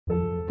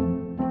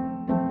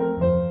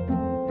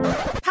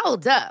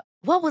Hold up.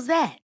 What was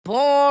that?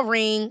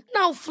 Boring.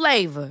 No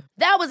flavor.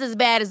 That was as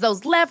bad as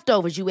those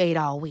leftovers you ate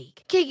all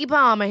week. Keke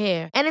Palmer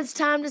here, and it's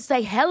time to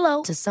say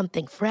hello to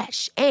something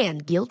fresh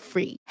and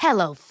guilt-free.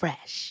 Hello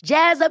Fresh.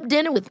 Jazz up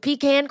dinner with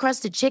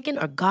pecan-crusted chicken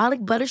or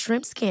garlic butter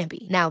shrimp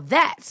scampi. Now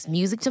that's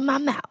music to my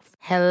mouth.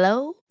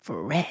 Hello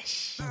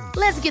Fresh.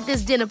 Let's get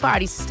this dinner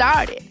party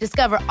started.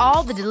 Discover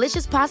all the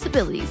delicious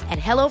possibilities at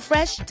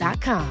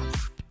hellofresh.com.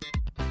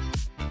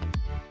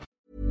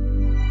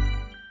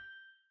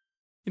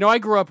 You know, I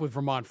grew up with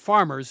Vermont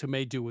farmers who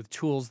made do with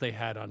tools they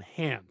had on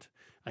hand.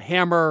 A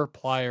hammer,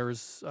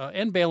 pliers,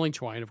 and baling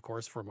twine, of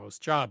course, for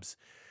most jobs.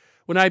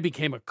 When I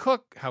became a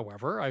cook,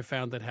 however, I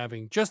found that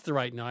having just the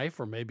right knife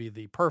or maybe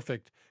the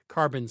perfect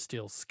carbon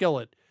steel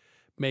skillet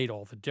made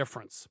all the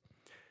difference.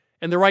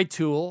 And the right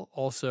tool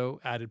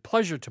also added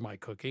pleasure to my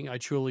cooking. I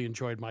truly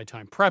enjoyed my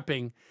time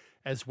prepping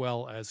as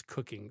well as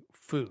cooking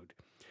food.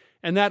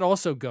 And that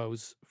also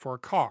goes for a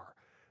car.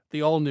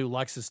 The all-new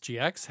Lexus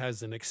GX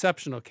has an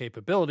exceptional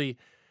capability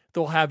that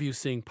will have you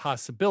seeing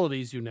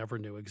possibilities you never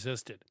knew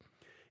existed.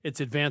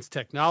 Its advanced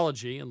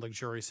technology and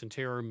luxurious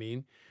interior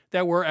mean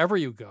that wherever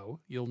you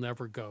go, you'll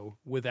never go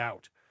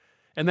without.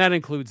 And that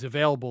includes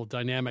available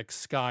dynamic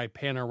sky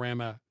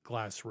panorama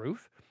glass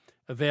roof,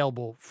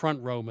 available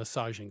front row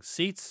massaging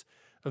seats,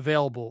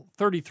 available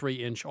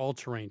 33-inch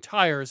all-terrain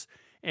tires,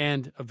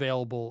 and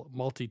available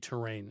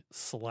multi-terrain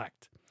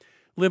select.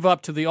 Live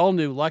up to the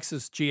all-new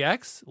Lexus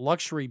GX,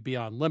 luxury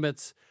beyond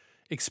limits.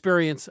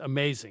 Experience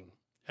amazing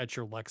at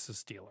your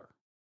Lexus dealer.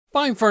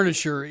 Buying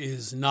furniture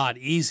is not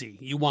easy.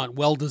 You want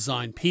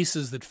well-designed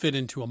pieces that fit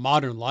into a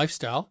modern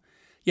lifestyle,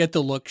 yet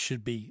the look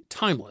should be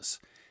timeless.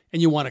 And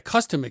you want a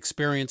custom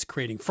experience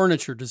creating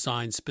furniture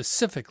designed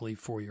specifically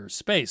for your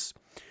space.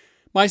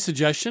 My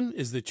suggestion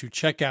is that you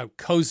check out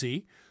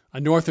Cozy, a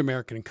North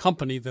American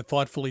company that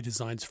thoughtfully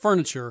designs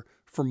furniture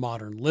for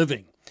modern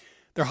living.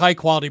 Their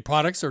high-quality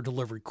products are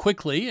delivered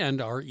quickly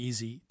and are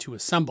easy to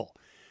assemble.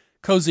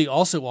 Cozy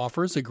also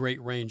offers a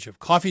great range of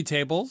coffee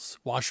tables,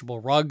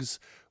 washable rugs,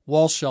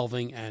 wall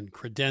shelving, and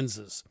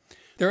credenzas.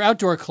 Their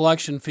outdoor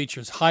collection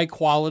features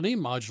high-quality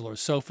modular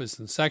sofas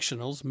and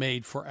sectionals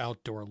made for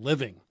outdoor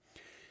living.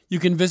 You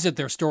can visit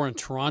their store in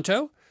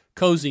Toronto.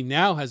 Cozy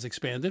now has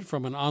expanded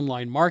from an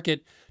online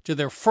market to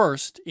their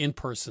first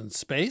in-person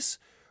space,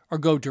 or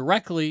go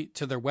directly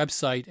to their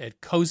website at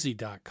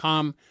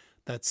cozy.com.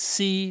 That's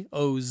COZEY.com.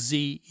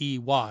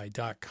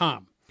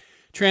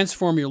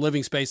 Transform your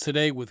living space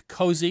today with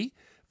Cozy.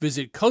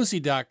 Visit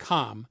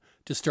cozy.com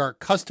to start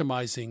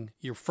customizing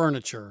your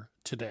furniture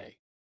today.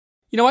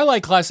 You know, I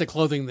like classic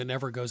clothing that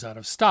never goes out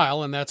of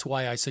style, and that's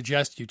why I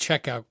suggest you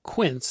check out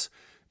Quince,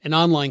 an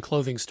online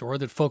clothing store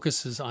that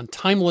focuses on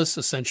timeless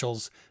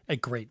essentials at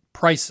great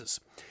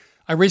prices.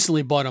 I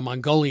recently bought a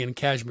Mongolian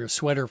cashmere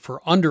sweater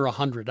for under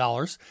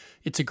 $100.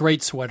 It's a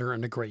great sweater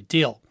and a great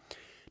deal.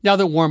 Now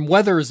that warm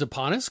weather is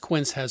upon us,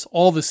 Quince has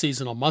all the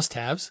seasonal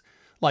must-haves,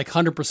 like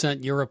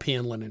 100%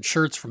 European linen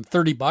shirts from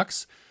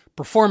 $30,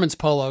 performance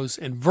polos,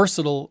 and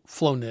versatile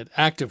flow-knit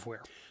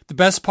activewear. The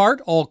best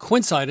part, all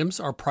Quince items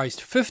are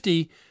priced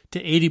 50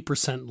 to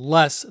 80%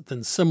 less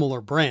than similar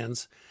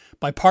brands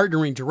by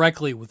partnering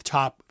directly with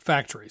top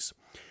factories.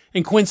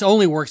 And Quince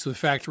only works with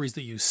factories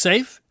that use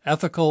safe,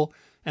 ethical,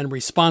 and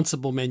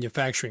responsible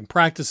manufacturing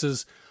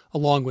practices,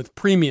 along with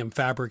premium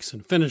fabrics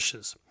and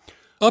finishes.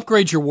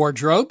 Upgrade your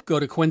wardrobe. Go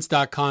to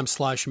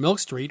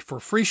quince.com/milkstreet for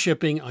free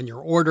shipping on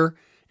your order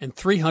and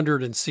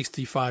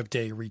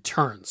 365-day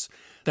returns.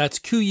 That's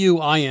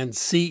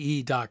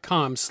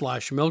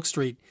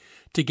QUINCE.com/milkstreet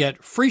to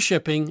get free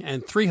shipping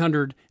and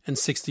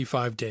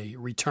 365-day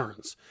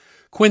returns.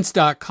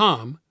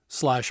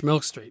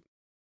 Quince.com/milkstreet.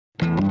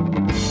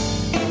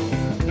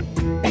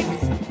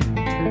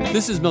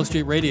 This is Milk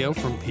Street Radio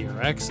from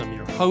PRX. I'm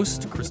your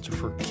host,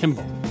 Christopher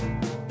Kimball.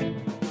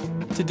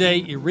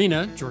 Today,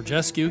 Irina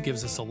Georgescu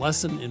gives us a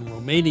lesson in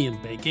Romanian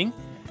baking,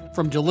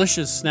 from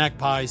delicious snack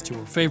pies to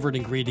her favorite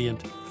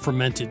ingredient,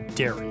 fermented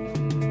dairy.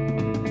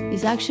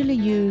 It's actually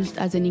used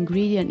as an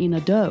ingredient in a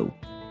dough.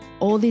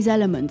 All these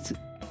elements,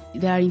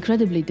 they are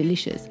incredibly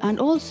delicious. And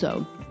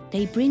also,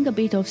 they bring a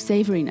bit of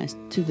savoriness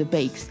to the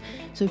bakes.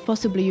 So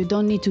possibly you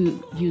don't need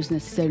to use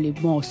necessarily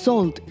more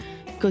salt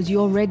because you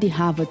already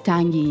have a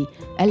tangy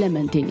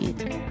element in it.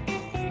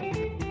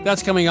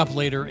 That's coming up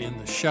later in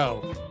the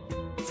show.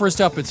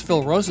 First up, it's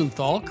Phil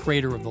Rosenthal,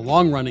 creator of the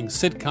long-running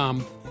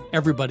sitcom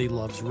Everybody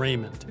Loves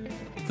Raymond.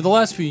 For the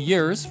last few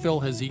years, Phil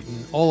has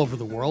eaten all over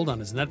the world on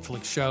his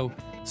Netflix show,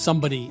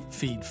 Somebody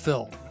Feed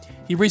Phil.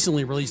 He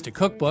recently released a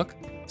cookbook,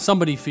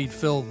 Somebody Feed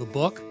Phil the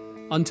Book,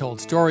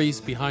 Untold Stories,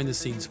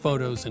 behind-the-scenes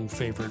photos, and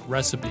favorite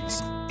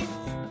recipes.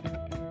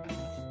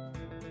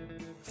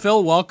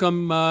 Phil,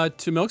 welcome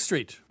to Milk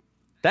Street.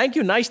 Thank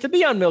you. Nice to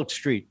be on Milk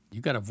Street.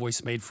 You got a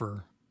voice made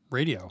for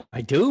radio.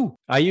 I do.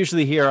 I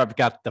usually hear I've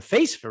got the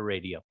face for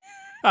radio.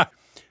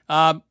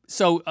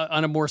 So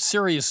on a more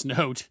serious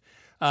note,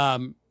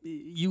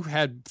 you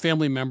had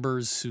family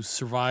members who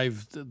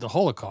survived the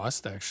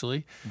Holocaust,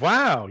 actually.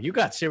 Wow. You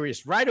got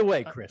serious right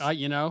away, Chris.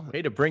 You know.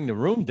 Way to bring the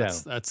room down.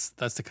 That's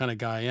the kind of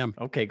guy I am.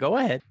 Okay, go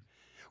ahead.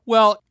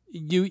 Well,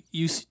 you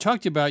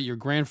talked about your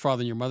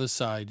grandfather on your mother's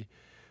side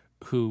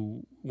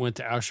who went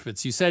to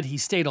Auschwitz. You said he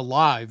stayed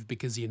alive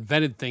because he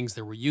invented things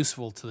that were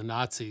useful to the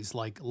Nazis,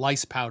 like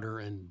lice powder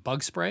and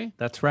bug spray.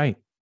 That's right.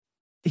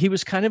 He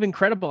was kind of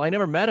incredible. I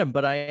never met him,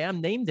 but I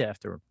am named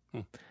after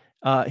him.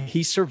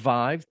 He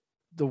survived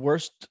the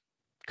worst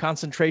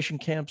concentration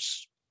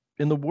camps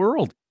in the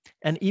world.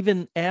 And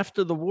even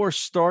after the war,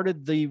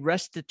 started the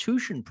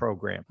restitution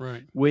program,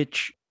 Right.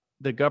 which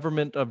the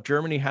government of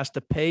Germany has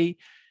to pay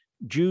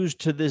Jews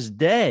to this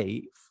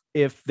day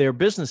if their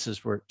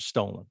businesses were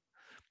stolen.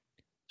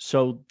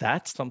 So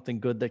that's something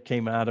good that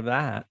came out of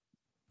that.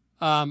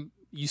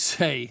 You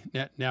say,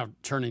 now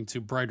turning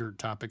to brighter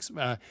topics,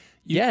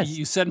 Yes.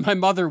 you said my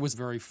mother was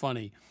very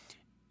funny.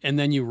 And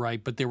then you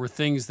write, but there were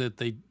things that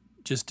they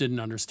just didn't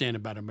understand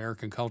about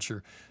American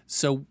culture.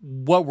 So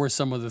what were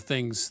some of the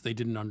things they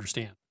didn't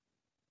understand?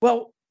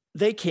 Well,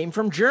 they came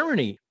from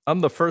Germany.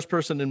 I'm the first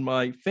person in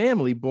my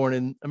family born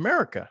in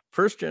America,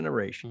 first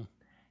generation.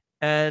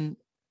 And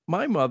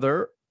my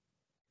mother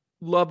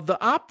loved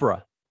the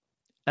opera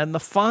and the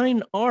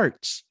fine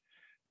arts.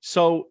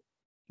 So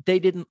they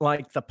didn't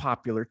like the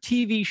popular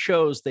TV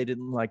shows. They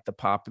didn't like the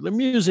popular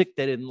music.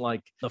 They didn't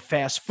like the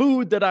fast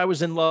food that I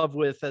was in love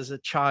with as a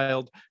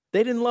child.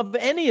 They didn't love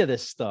any of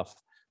this stuff.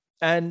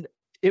 And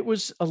it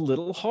was a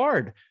little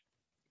hard.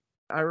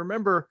 I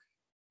remember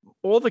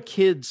all the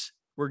kids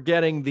were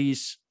getting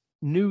these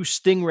new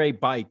Stingray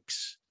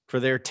bikes for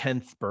their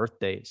 10th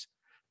birthdays.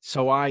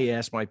 So I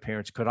asked my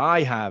parents, could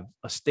I have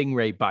a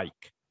Stingray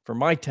bike for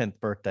my 10th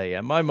birthday?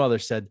 And my mother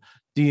said,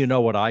 do you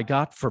know what I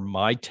got for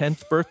my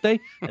 10th birthday?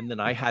 And then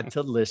I had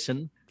to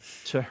listen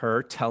to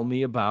her tell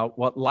me about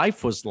what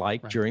life was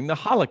like during the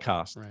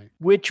Holocaust,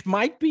 which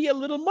might be a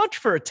little much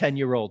for a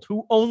 10-year-old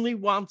who only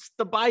wants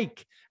the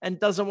bike and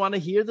doesn't want to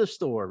hear the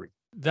story.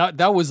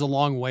 That was a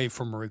long way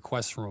from a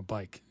request from a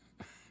bike,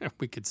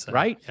 we could say.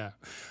 Right.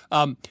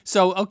 Yeah.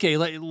 So, okay,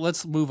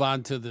 let's move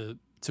on to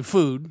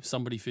food.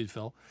 Somebody feed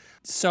Phil.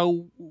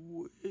 So,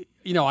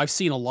 I've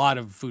seen a lot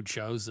of food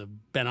shows.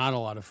 I've been on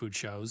a lot of food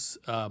shows.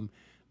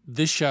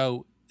 This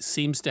show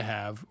seems to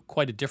have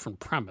quite a different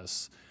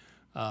premise.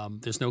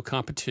 There's no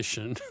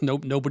competition.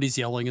 Nobody's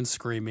yelling and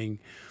screaming.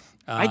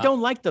 I don't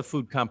like the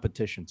food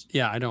competitions.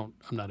 Yeah, I'm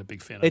not a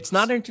big fan of It's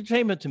not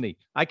entertainment to me.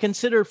 I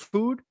consider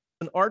food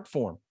an art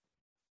form,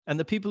 and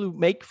the people who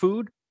make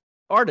food,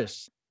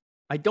 artists.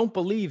 I don't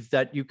believe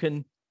that you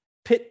can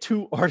pit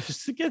two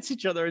artists against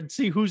each other and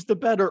see who's the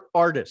better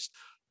artist.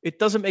 It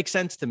doesn't make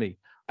sense to me.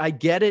 I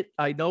get it.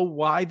 I know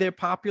why they're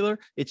popular.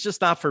 It's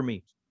just not for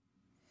me.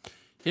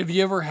 Have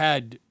you ever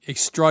had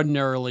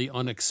extraordinarily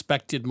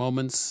unexpected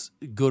moments,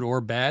 good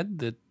or bad,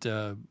 that,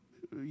 that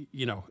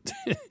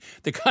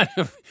kind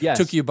of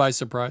took you by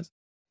surprise?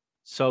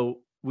 So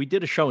we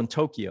did a show in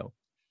Tokyo,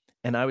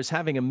 and I was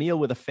having a meal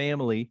with a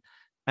family,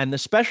 and the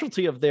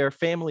specialty of their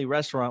family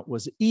restaurant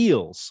was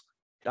eels.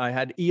 I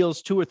had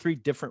eels 2 or 3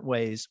 different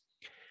ways,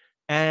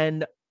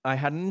 and I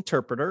had an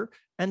interpreter,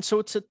 and so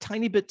it's a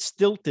tiny bit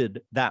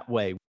stilted that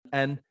way.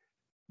 And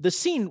the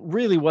scene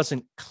really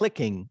wasn't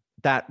clicking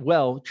that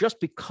well just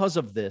because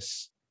of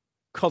this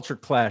culture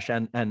clash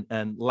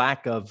and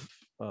lack of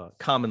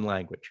common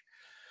language.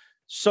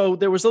 So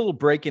there was a little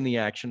break in the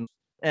action.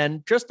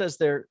 And just as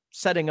they're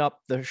setting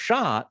up the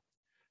shot,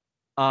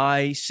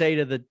 I say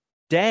to the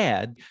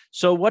dad,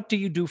 so what do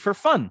you do for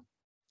fun?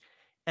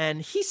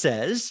 And he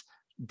says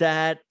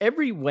that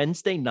every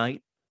Wednesday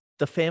night,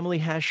 the family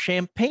has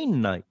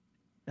champagne night.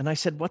 And I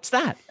said, what's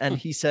that? And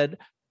he said,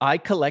 I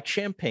collect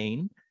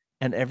champagne.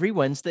 And every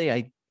Wednesday,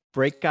 I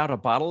break out a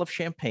bottle of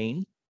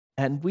champagne,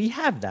 and we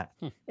have that.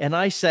 And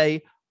I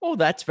say, oh,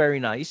 that's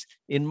very nice.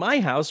 In my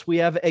house, we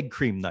have egg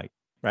cream night,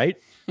 right?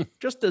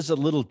 Just as a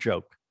little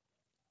joke.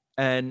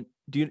 And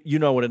do you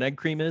know what an egg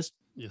cream is?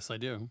 Yes, I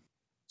do.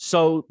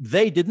 So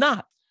they did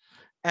not.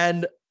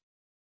 And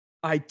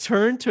I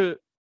turned to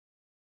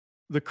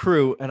the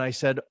crew and I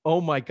said,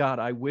 oh my God,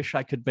 I wish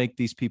I could make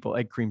these people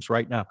egg creams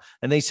right now.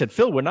 And they said,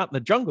 Phil, we're not in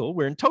the jungle.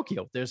 We're in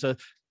Tokyo. There's a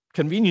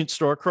convenience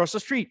store across the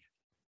street.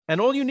 And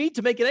all you need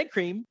to make an egg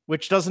cream,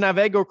 which doesn't have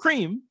egg or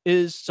cream,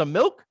 is some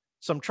milk,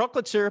 some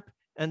chocolate syrup,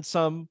 and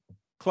some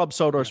club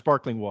soda or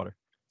sparkling water.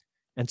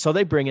 And so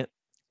they bring it,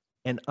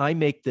 and I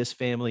make this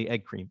family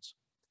egg creams.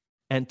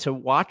 And to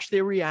watch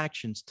their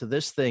reactions to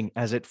this thing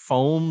as it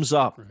foams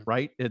up,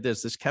 right?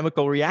 There's this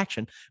chemical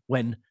reaction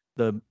when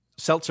the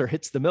seltzer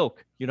hits the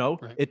milk,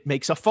 it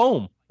makes a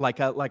foam like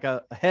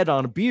a head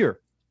on a beer.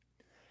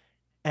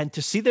 And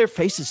to see their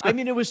faces, I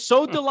mean, it was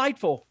so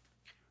delightful.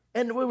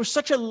 And it was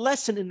such a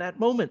lesson in that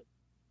moment.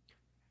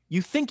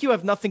 You think you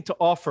have nothing to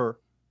offer.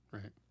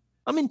 Right.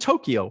 I'm in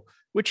Tokyo,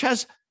 which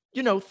has,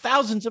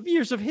 thousands of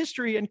years of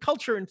history and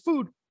culture and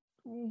food.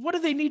 What do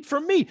they need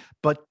from me?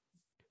 But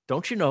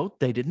don't you know,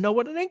 they didn't know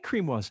what an egg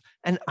cream was.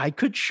 And I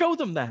could show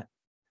them that.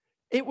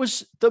 It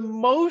was the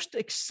most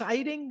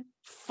exciting,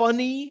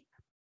 funny,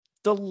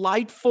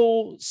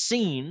 delightful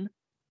scene.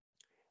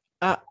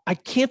 I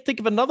can't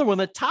think of another one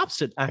that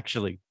tops it,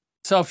 actually.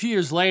 So a few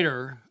years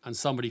later, on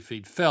Somebody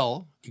Feed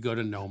Phil, you go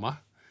to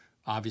Noma,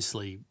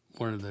 obviously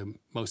one of the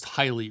most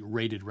highly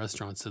rated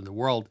restaurants in the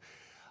world.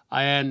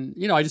 And,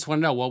 I just want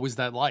to know, what was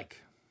that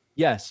like?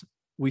 Yes,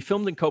 we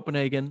filmed in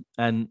Copenhagen,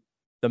 and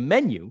the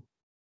menu,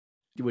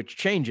 which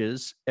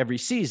changes every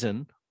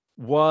season,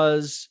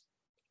 was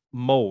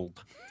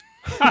mold.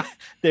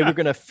 They were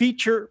going to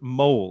feature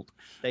mold.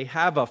 They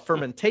have a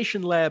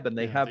fermentation lab, and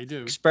they have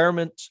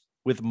experiments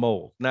with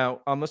mold.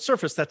 Now, on the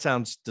surface, that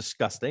sounds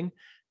disgusting.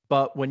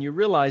 But when you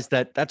realize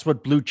that that's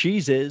what blue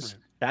cheese is,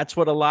 right, that's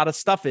what a lot of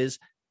stuff is,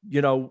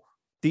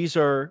 these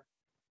are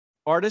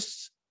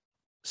artists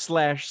 /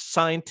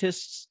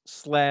 scientists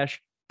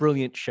 /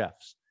 brilliant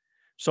chefs.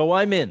 So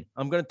I'm in.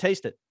 I'm going to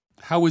taste it.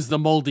 How was the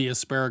moldy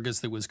asparagus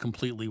that was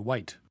completely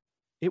white?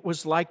 It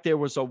was like there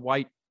was a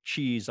white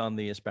cheese on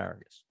the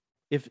asparagus.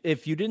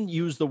 If you didn't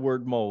use the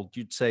word mold,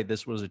 you'd say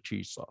this was a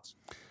cheese sauce.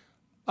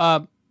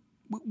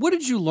 What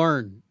did you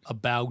learn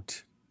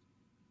about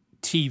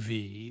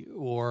TV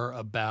or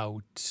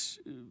about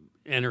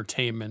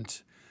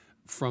entertainment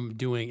from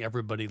doing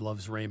Everybody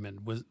Loves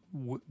Raymond?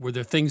 Were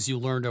there things you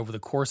learned over the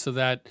course of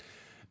that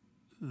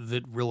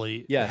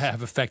really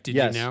have affected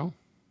you now?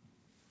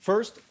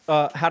 First,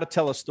 how to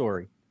tell a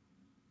story.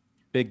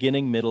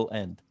 Beginning, middle,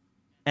 end.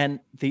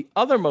 And the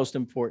other most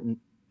important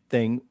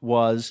thing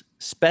was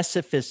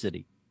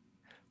specificity.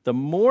 The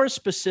more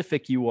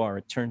specific you are,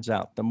 it turns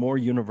out, the more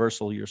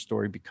universal your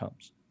story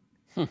becomes.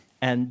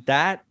 And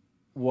that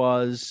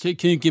was...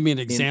 Can you give me an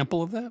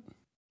example of that?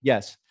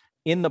 Yes.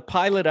 In the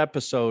pilot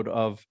episode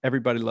of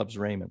Everybody Loves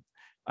Raymond,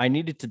 I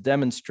needed to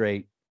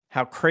demonstrate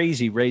how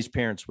crazy Ray's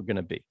parents were going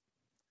to be.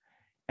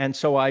 And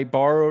so I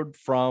borrowed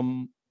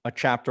from a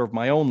chapter of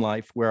my own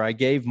life where I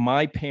gave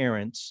my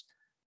parents,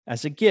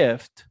 as a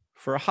gift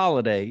for a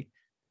holiday,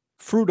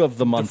 Fruit of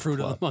the Month. The Fruit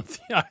of the Month.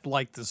 Yeah, I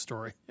like this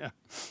story. Yeah.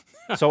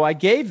 So I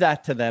gave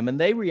that to them, and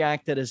they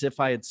reacted as if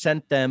I had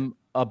sent them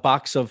a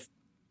box of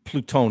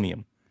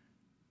plutonium.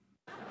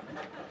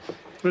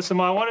 Listen,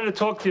 Ma, I wanted to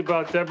talk to you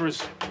about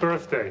Deborah's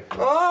birthday.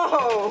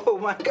 Oh,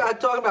 my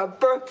God, talking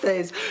about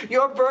birthdays.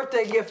 Your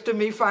birthday gift to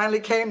me finally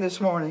came this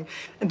morning.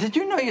 And did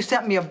you know you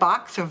sent me a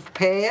box of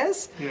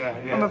pears? Yeah.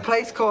 From a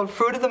place called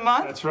Fruit of the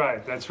Month? That's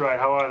right.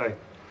 How are they?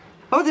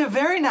 Oh, they're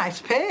very nice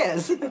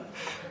pears.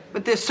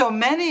 But there's so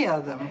many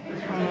of them.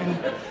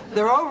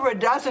 There are over a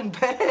dozen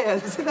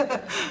pears.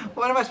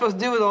 What am I supposed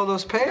to do with all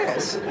those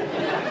pears?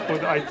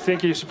 Well, I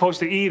think you're supposed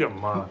to eat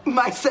them, Ma.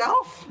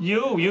 Myself?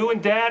 You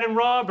and Dad and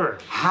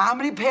Robert. How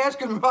many pears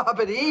can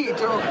Robert eat?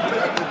 Oh,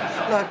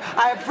 please. Look,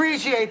 I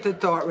appreciate the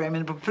thought,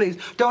 Raymond, but please,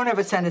 don't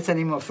ever send us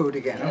any more food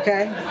again,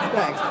 okay?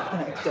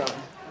 Thanks, darling.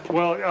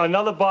 Well,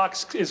 another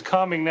box is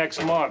coming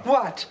next month.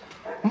 What?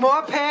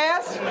 More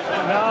pears?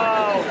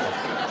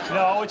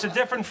 No, it's a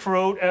different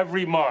fruit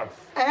every month.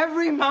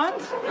 Every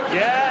month?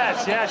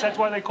 Yes, that's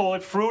why they call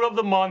it Fruit of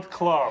the Month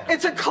Club.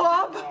 It's a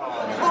club?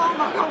 Oh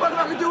my God, what am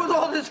I going to do with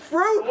all this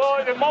fruit?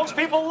 Well, most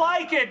people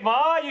like it,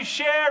 Ma. You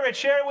share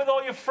it with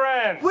all your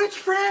friends. Which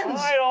friends?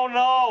 I don't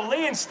know.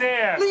 Lee and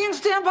Stan. Lee and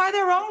Stan buy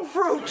their own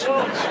fruit. Give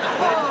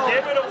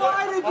it away.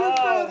 Why did you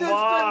do this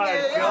to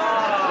me?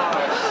 God.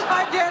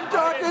 I can't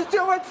talk. There's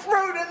too much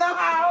fruit in the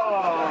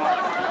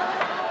house.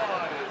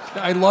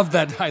 I love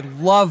that. I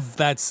love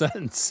that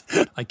sentence.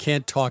 I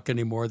can't talk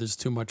anymore. There's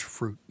too much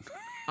fruit.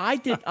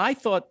 I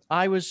thought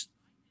I was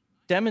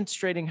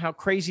demonstrating how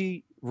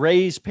crazy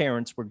Ray's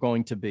parents were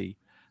going to be.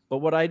 But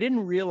what I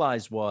didn't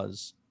realize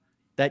was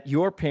that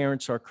your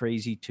parents are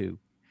crazy too.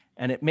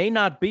 And it may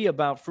not be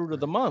about Fruit of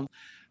the Month,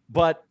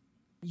 but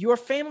your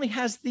family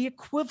has the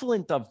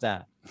equivalent of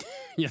that.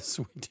 Yes,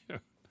 we do.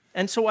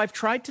 And so I've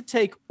tried to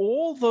take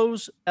all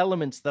those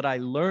elements that I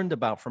learned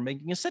about from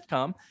making a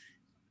sitcom,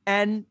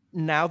 and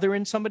now they're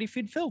in Somebody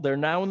Feed Phil. They're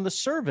now in the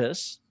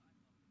service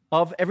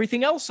of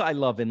everything else I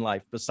love in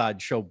life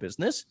besides show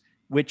business,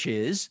 which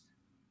is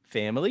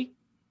family,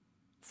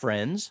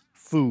 friends,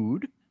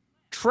 food,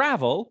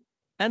 travel,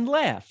 and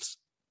laughs.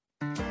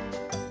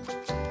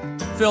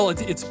 Phil,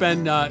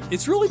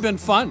 it's really been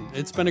fun.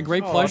 It's been a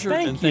great pleasure,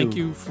 thank thank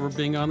you for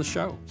being on the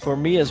show. For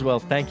me as well.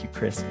 Thank you,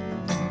 Chris.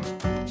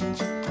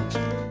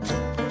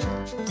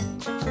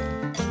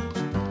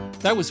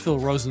 That was Phil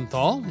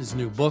Rosenthal. His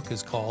new book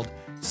is called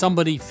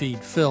Somebody Feed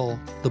Phil,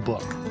 the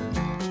book.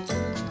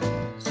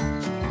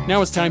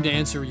 Now it's time to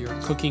answer your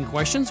cooking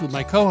questions with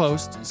my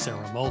co-host,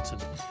 Sarah Moulton.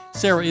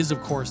 Sarah is,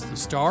 of course, the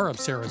star of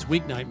Sarah's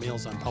Weeknight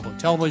Meals on public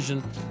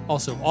television,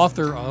 also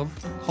author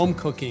of Home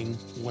Cooking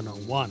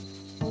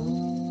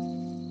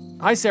 101.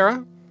 Hi,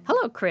 Sarah.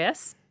 Hello,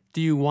 Chris.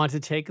 Do you want to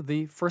take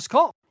the first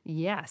call?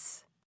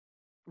 Yes.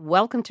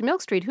 Welcome to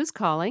Milk Street. Who's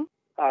calling?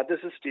 This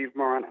is Steve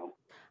Morano.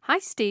 Hi,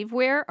 Steve.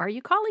 Where are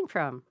you calling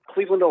from?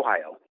 Cleveland,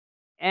 Ohio.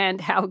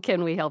 And how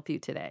can we help you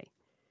today?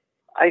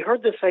 I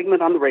heard this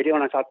segment on the radio,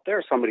 and I thought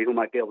there's somebody who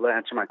might be able to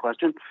answer my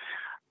question.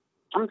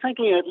 I'm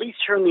thinking, at least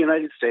here in the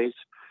United States,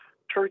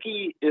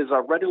 turkey is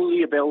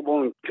readily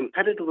available and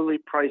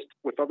competitively priced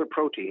with other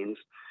proteins.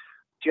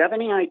 Do you have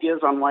any ideas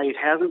on why it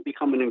hasn't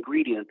become an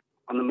ingredient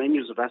on the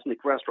menus of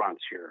ethnic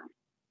restaurants here?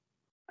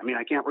 I mean,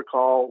 I can't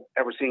recall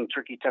ever seeing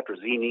turkey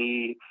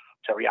tetrazzini,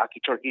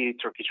 teriyaki turkey,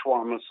 turkey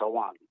shawarma, so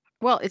on.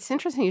 Well, it's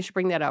interesting you should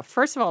bring that up.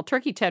 First of all,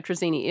 turkey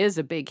tetrazzini is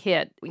a big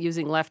hit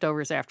using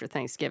leftovers after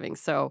Thanksgiving.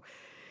 So,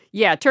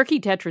 yeah, turkey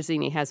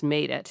tetrazzini has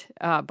made it.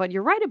 But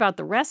you're right about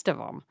the rest of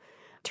them.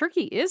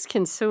 Turkey is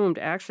consumed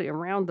actually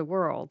around the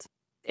world.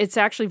 It's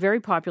actually very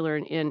popular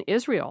in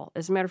Israel.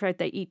 As a matter of fact,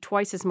 they eat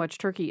twice as much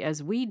turkey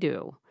as we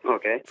do.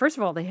 Okay. First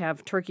of all, they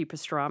have turkey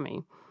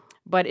pastrami,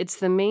 but it's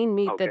the main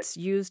meat that's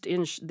used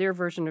in their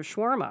version of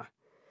shawarma.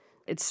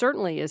 It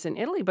certainly is in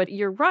Italy, but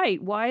you're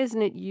right. Why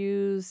isn't it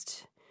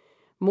used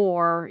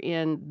more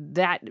in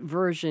that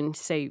version,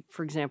 say,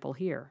 for example,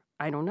 here?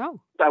 I don't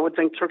know. I would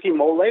think turkey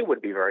mole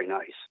would be very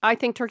nice. I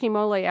think turkey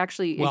mole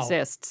actually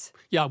exists.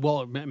 Yeah,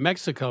 well,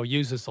 Mexico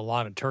uses a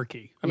lot of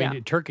turkey. I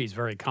mean, turkey is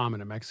very common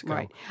in Mexico.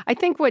 Right. I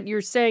think what you're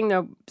saying,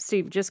 though,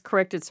 Steve, just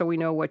correct it so we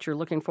know what you're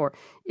looking for.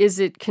 Is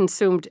it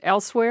consumed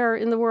elsewhere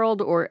in the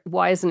world, or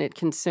why isn't it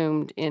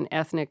consumed in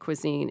ethnic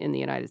cuisine in the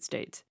United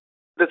States?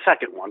 The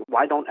second one,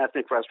 why don't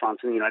ethnic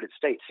restaurants in the United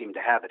States seem to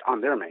have it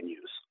on their menus?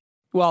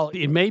 Well,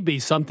 it may be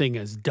something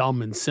as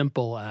dumb and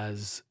simple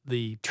as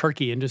the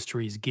turkey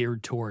industry is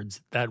geared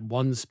towards that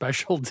one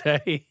special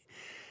day,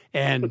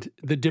 and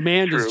the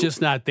demand is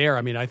just not there.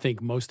 I mean, I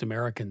think most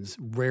Americans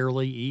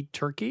rarely eat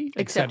turkey.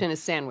 Except in a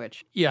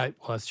sandwich. Yeah,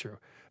 well, that's true.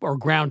 Or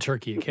ground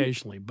turkey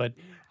occasionally. But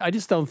I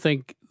just don't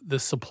think the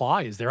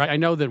supply is there. I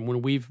know that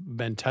when we've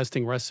been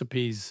testing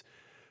recipes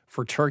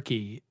for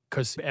turkey,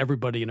 because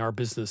everybody in our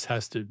business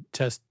has to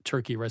test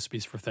turkey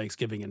recipes for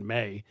Thanksgiving in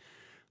May,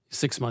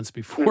 6 months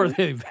before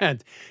the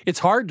event, it's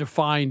hard to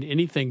find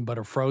anything but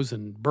a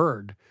frozen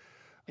bird.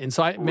 And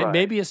so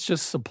maybe it's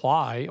just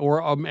supply,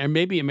 or and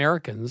maybe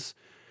Americans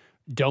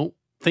don't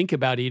think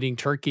about eating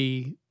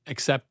turkey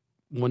except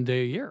one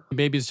day a year.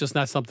 Maybe it's just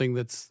not something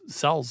that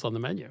sells on the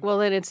menu. Well,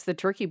 then it's the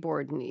turkey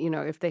board. And,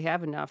 if they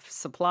have enough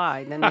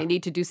supply, then they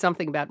need to do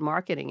something about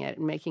marketing it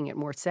and making it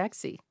more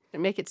sexy.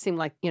 And make it seem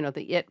like,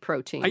 the it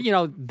protein.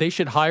 They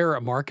should hire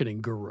a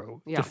marketing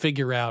guru to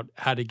figure out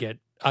how to get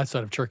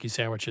outside of turkey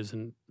sandwiches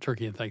and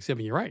turkey and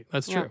Thanksgiving. You're right.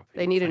 That's true.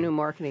 They need a new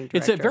marketing director.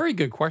 It's a very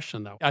good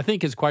question, though. I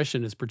think his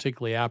question is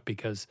particularly apt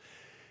because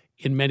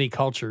in many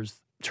cultures,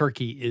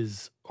 turkey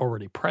is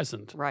already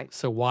present. Right.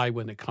 So why,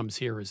 when it comes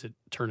here, is it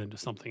turned into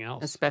something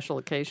else? A special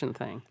occasion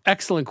thing.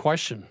 Excellent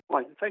question.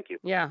 Well, thank you.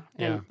 Yeah.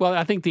 Well,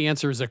 I think the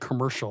answer is a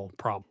commercial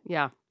problem.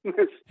 Yeah.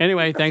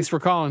 Anyway, thanks for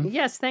calling.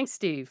 Yes, thanks,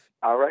 Steve.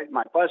 All right.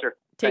 My pleasure.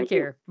 Take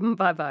care.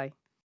 Bye-bye.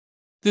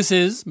 This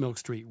is Milk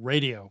Street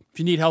Radio. If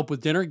you need help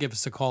with dinner, give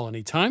us a call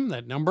anytime.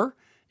 That number,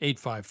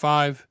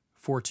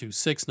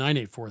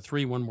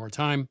 855-426-9843. One more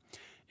time,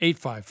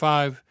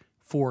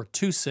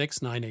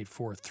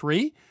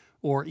 855-426-9843.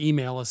 Or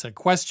email us at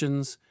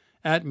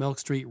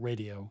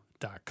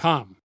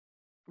questions@milkstreetradio.com.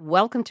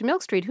 Welcome to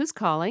Milk Street. Who's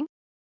calling?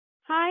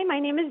 Hi, my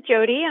name is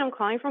Jody, and I'm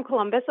calling from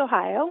Columbus,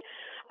 Ohio.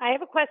 I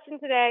have a question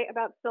today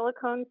about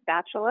silicone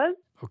spatulas.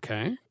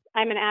 Okay.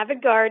 I'm an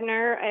avid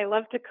gardener. I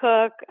love to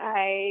cook.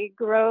 I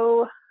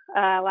grow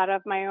a lot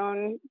of my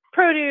own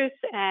produce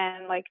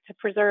and like to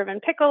preserve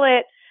and pickle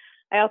it.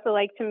 I also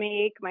like to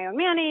make my own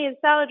mayonnaise,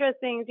 salad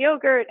dressings,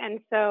 yogurt. And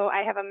so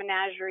I have a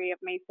menagerie of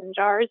mason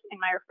jars in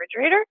my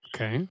refrigerator.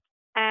 Okay.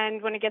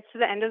 And when it gets to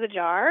the end of the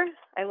jar,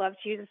 I love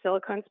to use a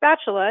silicone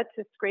spatula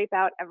to scrape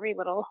out every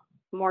little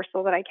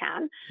morsel that I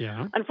can.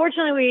 Yeah.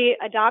 Unfortunately, we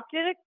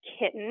adopted a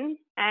kitten,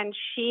 and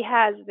she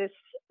has this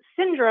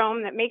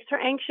syndrome that makes her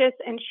anxious,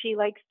 and she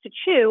likes to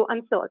chew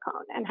on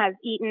silicone and has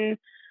eaten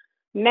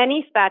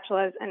many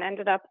spatulas and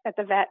ended up at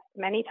the vet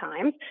many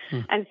times.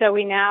 And so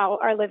we now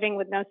are living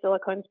with no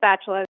silicone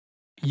spatulas.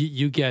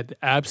 You get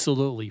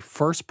absolutely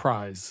first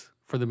prize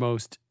for the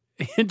most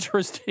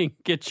interesting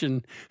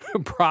kitchen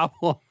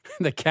problem,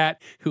 the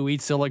cat who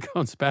eats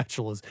silicone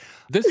spatulas.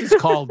 This is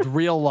called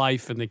real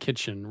life in the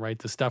kitchen, right?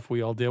 The stuff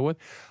we all deal with.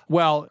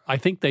 Well, I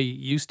think they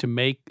used to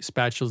make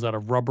spatulas out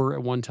of rubber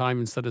at one time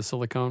instead of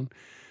silicone.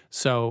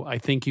 So I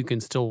think you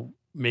can still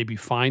maybe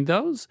find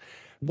those.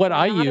 What They're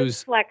I not use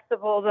as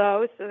flexible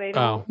though, so they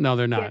don't. Oh, no,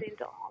 they're not. Get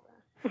into all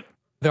that.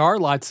 There are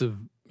lots of,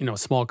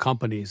 small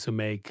companies who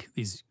make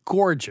these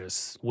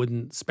gorgeous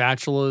wooden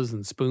spatulas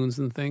and spoons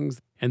and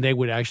things, and they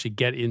would actually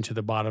get into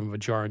the bottom of a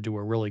jar and do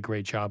a really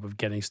great job of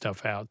getting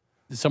stuff out.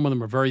 Some of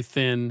them are very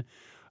thin,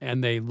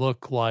 and they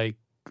look like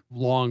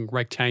long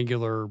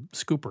rectangular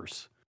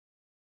scoopers.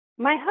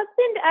 My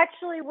husband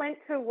actually went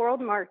to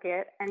World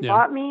Market and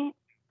bought me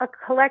a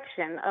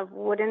collection of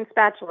wooden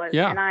spatulas,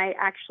 and I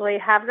actually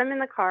have them in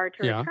the car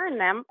to return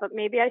them, but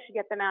maybe I should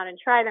get them out and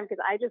try them because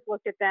I just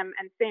looked at them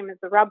and same as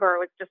the rubber, it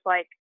was just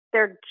like,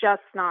 they're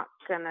just not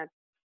going to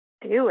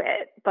do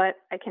it, but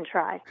I can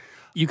try.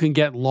 You can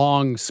get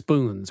long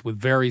spoons with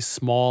very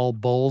small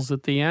bowls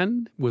at the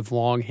end with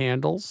long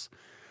handles.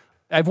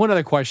 I have one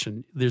other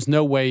question. There's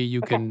no way you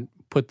can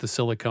put the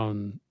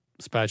silicone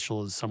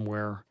spatulas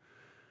somewhere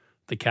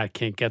the cat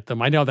can't get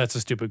them. I know that's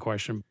a stupid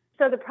question.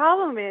 So the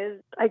problem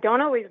is I don't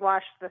always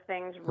wash the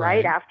things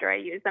right after I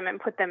use them and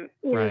put them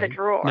in the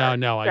drawer.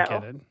 No, I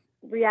get it.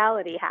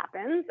 Reality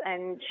happens,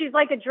 and she's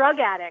like a drug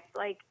addict.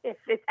 Like, if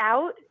it's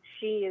out,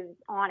 she is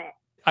on it.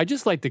 I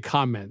just like to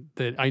comment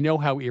that I know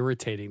how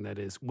irritating that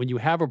is. When you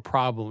have a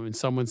problem and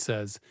someone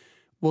says,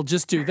 well,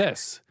 just do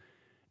this.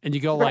 And you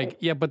go like,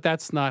 yeah, but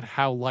that's not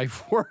how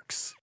life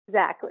works.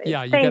 Exactly.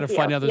 Yeah, you got to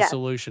find another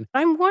solution.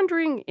 I'm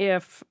wondering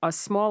if a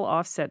small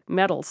offset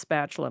metal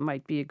spatula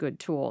might be a good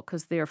tool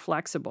because they're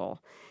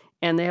flexible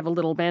and they have a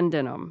little bend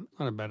in them.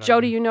 Not a bad Joe,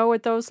 idea. do you know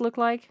what those look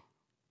like?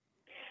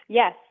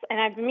 Yes,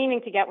 and I've been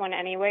meaning to get one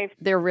anyway.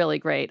 They're really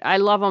great. I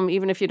love them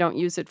even if you don't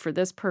use it for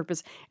this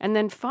purpose. And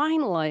then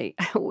finally,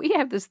 we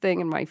have this thing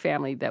in my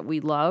family that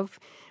we love.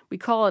 We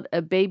call it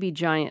a baby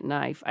giant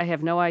knife. I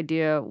have no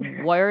idea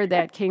where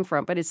that came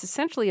from, but it's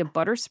essentially a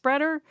butter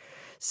spreader.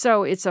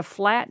 So it's a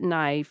flat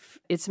knife,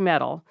 it's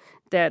metal,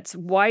 that's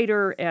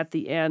wider at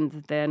the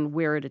end than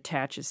where it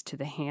attaches to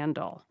the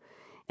handle.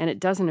 And it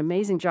does an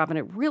amazing job, and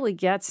it really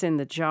gets in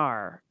the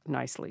jar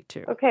nicely,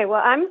 too. Okay,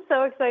 well, I'm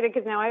so excited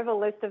because now I have a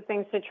list of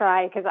things to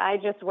try because I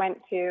just went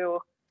to,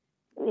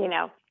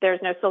 there's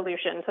no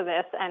solution to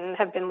this and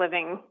have been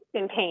living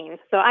in pain.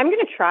 So I'm going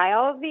to try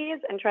all of these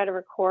and try to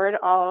record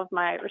all of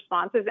my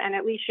responses and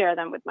at least share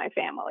them with my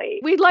family.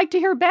 We'd like to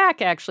hear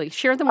back, actually.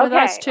 Share them with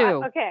us,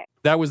 too. Okay.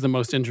 That was the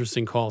most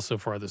interesting call so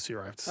far this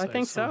year, I have to say. I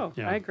think so.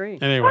 Yeah. I agree.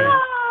 Anyway.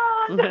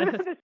 Cool.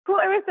 It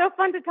was so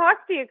fun to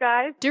talk to you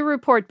guys. Do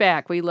report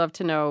back. We love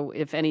to know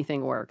if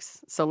anything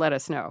works. So let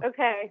us know.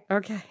 Okay.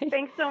 Okay.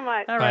 Thanks so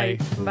much. All right.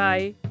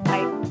 Bye.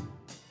 Bye.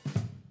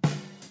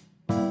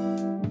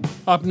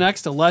 Up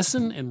next, a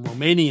lesson in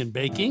Romanian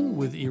baking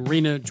with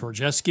Irina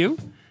Georgescu.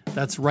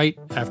 That's right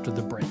after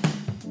the break.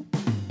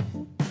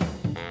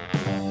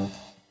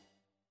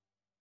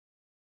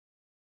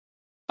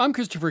 I'm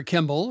Christopher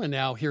Kimball, and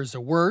now here's a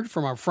word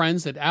from our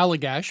friends at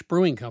Allagash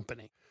Brewing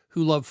Company,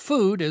 who love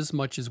food as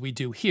much as we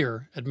do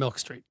here at Milk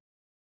Street.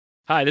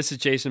 Hi, this is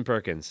Jason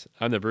Perkins.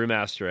 I'm the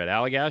brewmaster at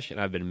Allagash, and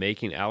I've been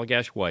making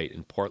Allagash White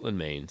in Portland,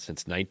 Maine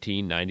since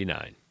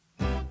 1999.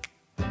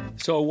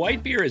 So a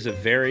white beer is a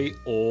very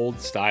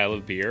old style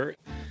of beer.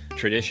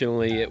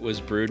 Traditionally, it was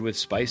brewed with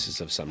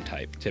spices of some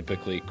type,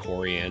 typically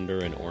coriander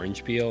and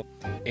orange peel.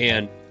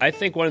 And I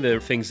think one of the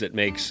things that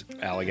makes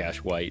Allagash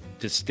White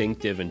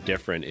distinctive and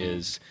different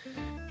is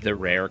the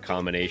rare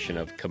combination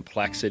of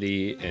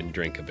complexity and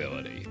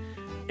drinkability.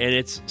 And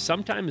it's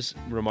sometimes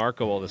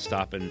remarkable to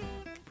stop and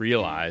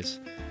realize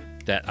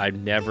that I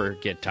never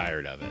get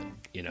tired of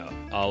it.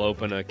 I'll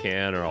open a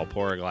can or I'll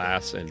pour a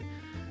glass and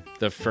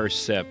the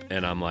first sip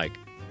and I'm like,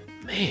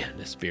 man,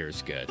 this beer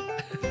is good.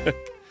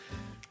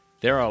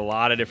 There are a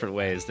lot of different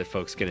ways that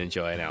folks can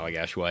enjoy an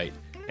Allagash White,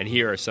 and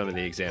here are some of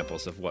the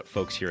examples of what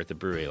folks here at the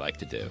brewery like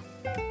to do.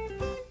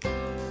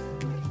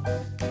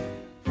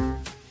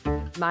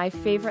 My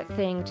favorite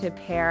thing to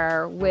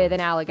pair with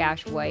an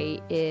Allagash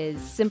White is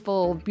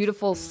simple,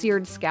 beautiful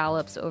seared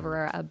scallops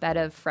over a bed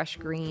of fresh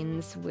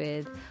greens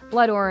with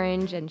blood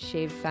orange and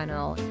shaved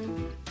fennel.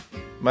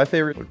 My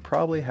favorite would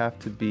probably have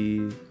to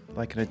be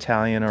like an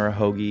Italian or a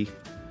hoagie,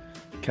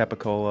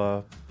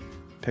 capicola,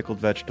 pickled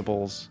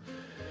vegetables,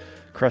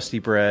 crusty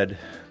bread.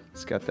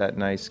 It's got that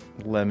nice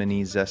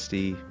lemony,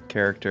 zesty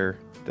character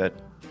that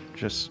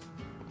just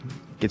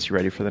gets you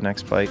ready for the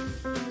next bite.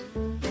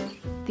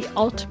 The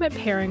ultimate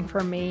pairing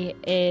for me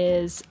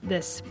is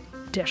this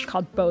dish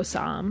called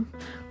bosam,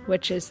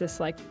 which is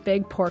this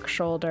big pork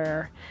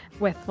shoulder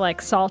with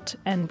salt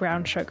and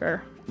brown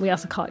sugar. We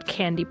also call it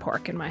candy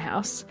pork in my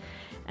house,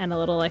 and a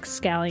little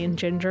scallion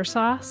ginger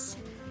sauce.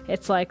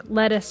 It's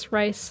lettuce,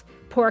 rice,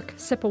 pork,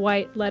 sip of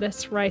white,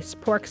 lettuce, rice,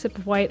 pork, sip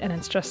of white, and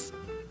it's just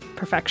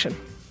perfection.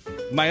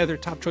 My other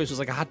top choice was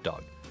a hot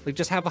dog.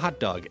 Just have a hot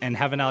dog and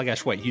have an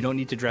Allagash White. You don't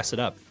need to dress it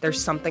up.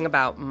 There's something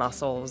about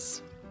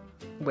mussels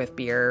with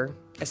beer,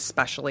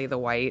 especially the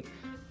white,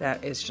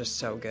 that is just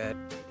so good.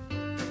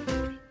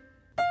 I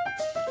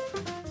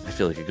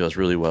feel like it goes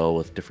really well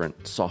with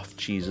different soft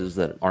cheeses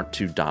that aren't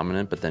too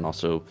dominant, but then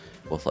also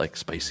with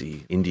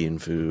spicy Indian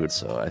food.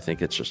 So I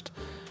think it's just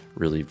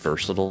really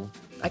versatile.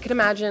 I could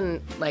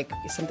imagine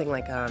something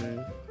like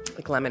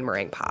lemon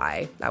meringue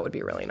pie. That would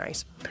be really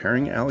nice.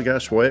 Pairing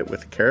Allagash White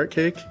with carrot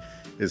cake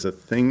is a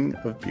thing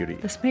of beauty.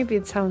 This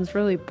maybe sounds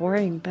really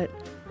boring, but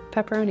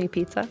pepperoni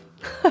pizza.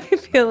 I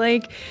feel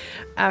like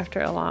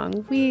after a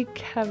long week,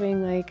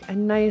 having a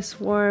nice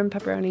warm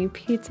pepperoni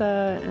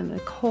pizza and a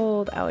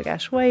cold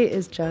Allagash White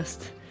is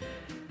just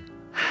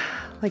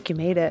you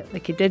made it.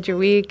 You did your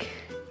week.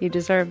 You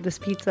deserve this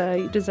pizza.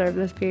 You deserve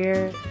this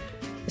beer.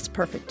 It's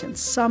perfect in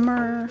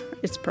summer.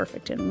 It's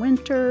perfect in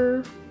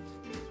winter.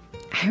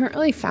 I haven't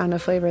really found a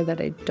flavor that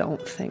I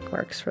don't think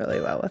works really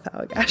well with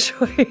Allagash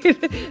White.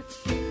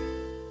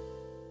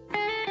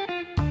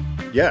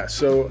 Yeah,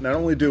 so not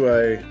only do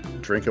I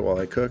drink it while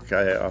I cook,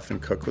 I often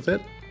cook with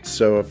it.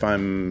 So if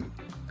I'm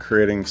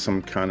creating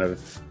some kind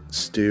of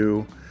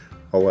stew,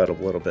 I'll add a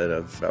little bit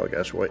of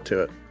Allagash White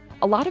to it.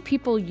 A lot of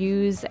people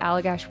use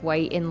Allagash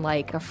White in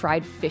a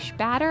fried fish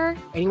batter.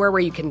 Anywhere where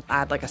you can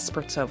add a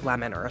spritz of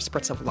lemon or a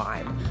spritz of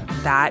lime,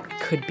 that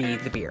could be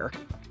the beer.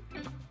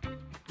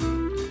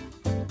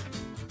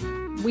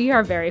 We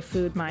are very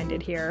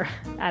food-minded here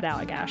at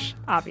Allagash,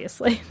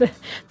 obviously.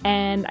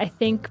 And I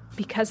think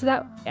because of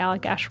that,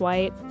 Allagash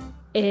White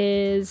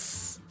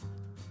is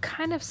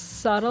kind of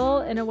subtle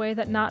in a way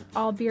that not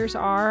all beers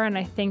are. And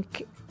I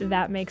think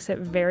that makes it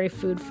very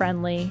food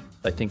friendly.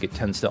 I think it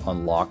tends to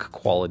unlock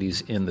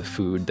qualities in the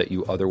food that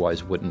you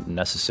otherwise wouldn't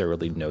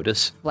necessarily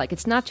notice. Like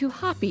it's not too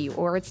hoppy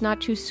or it's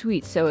not too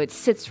sweet, so it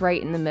sits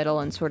right in the middle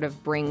and sort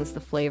of brings the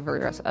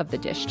flavors of the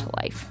dish to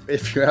life.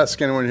 If you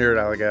ask anyone here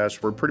at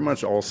Allagash, we're pretty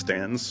much all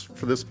stands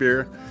for this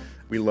beer.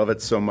 We love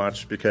it so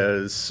much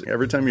because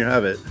every time you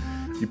have it,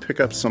 you pick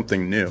up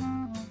something new.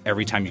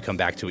 Every time you come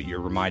back to it,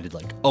 you're reminded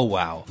like, oh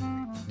wow,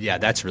 yeah,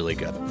 that's really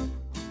good.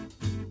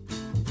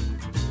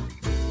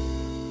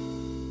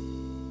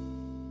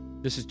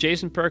 This is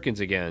Jason Perkins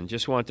again.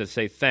 Just want to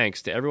say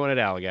thanks to everyone at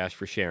Allagash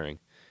for sharing.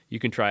 You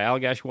can try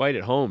Allagash White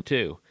at home,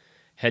 too.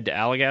 Head to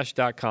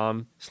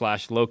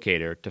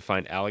allagash.com/locator to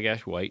find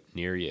Allagash White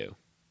near you.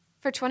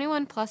 For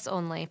 21 plus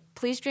only,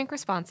 please drink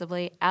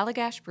responsibly.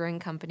 Allagash Brewing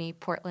Company,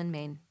 Portland,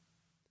 Maine.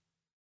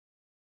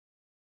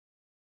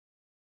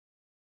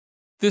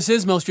 This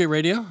is Milk Street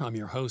Radio. I'm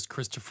your host,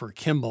 Christopher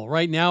Kimball.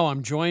 Right now,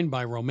 I'm joined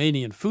by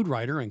Romanian food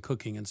writer and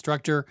cooking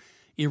instructor,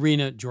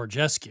 Irina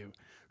Georgescu.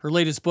 Her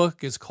latest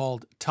book is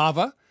called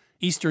Tava,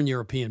 Eastern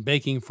European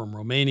Baking from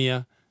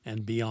Romania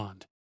and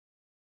Beyond.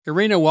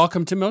 Irina,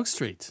 welcome to Milk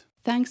Street.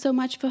 Thanks so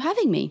much for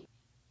having me.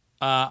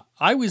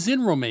 I was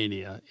in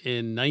Romania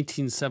in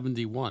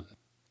 1971.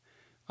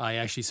 I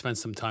actually spent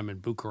some time in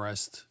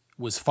Bucharest,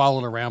 was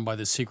followed around by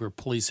the secret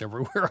police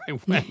everywhere I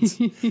went.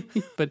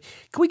 But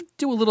can we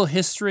do a little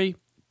history?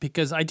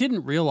 Because I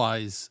didn't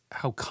realize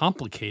how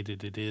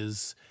complicated it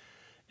is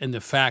and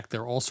the fact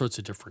there are all sorts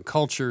of different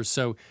cultures.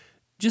 So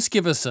just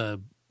give us a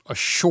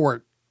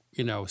short,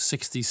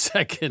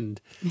 60-second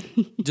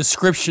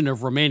description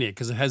of Romania,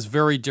 because it has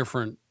very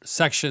different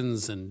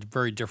sections and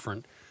very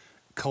different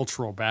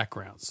cultural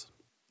backgrounds.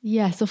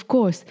 Yes, of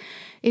course.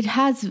 It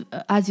has,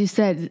 as you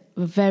said,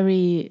 a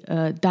very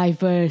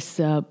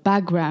diverse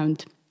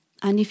background.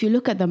 And if you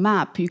look at the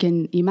map, you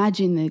can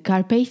imagine the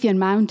Carpathian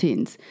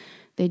Mountains.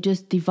 They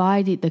just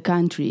divided the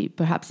country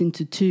perhaps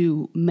into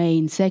two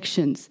main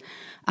sections.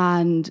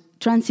 And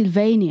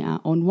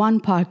Transylvania, on one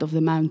part of the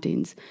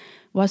mountains,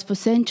 was for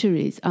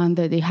centuries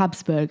under the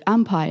Habsburg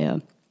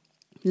Empire,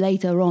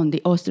 later on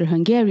the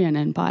Austro-Hungarian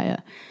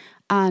Empire.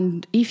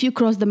 And if you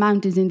cross the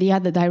mountains in the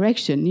other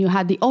direction, you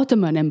had the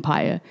Ottoman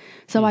Empire.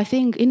 So I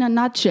think, in a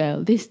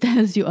nutshell, this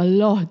tells you a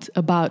lot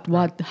about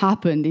what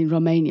happened in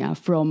Romania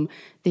from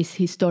this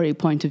historic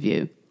point of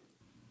view.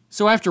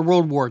 So after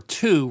World War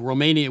II,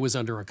 Romania was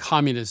under a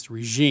communist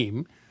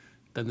regime.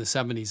 Then the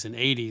 70s and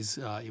 80s,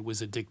 it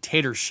was a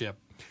dictatorship.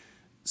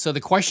 So the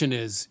question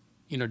is,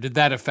 did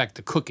that affect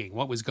the cooking?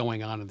 What was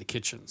going on in the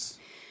kitchens?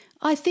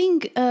 I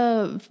think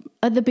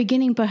at the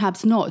beginning,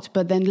 perhaps not.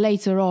 But then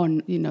later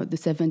on, the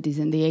 70s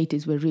and the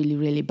 80s were really,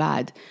 really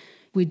bad.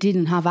 We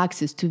didn't have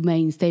access to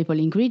main staple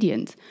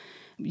ingredients.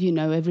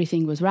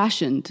 Everything was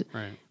rationed.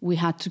 Right. We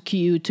had to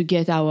queue to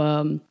get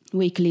our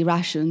weekly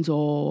rations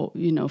or,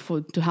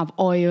 to have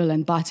oil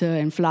and butter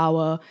and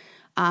flour.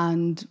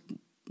 And,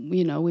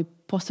 we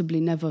possibly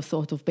never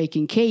thought of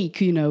baking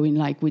cake,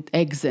 with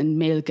eggs and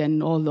milk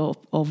and all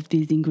of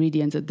these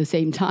ingredients at the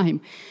same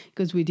time,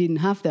 because we didn't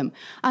have them.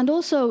 And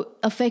also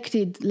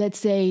affected, let's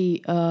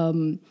say,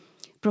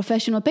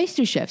 professional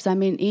pastry chefs. I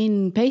mean,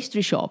 in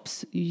pastry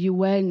shops, you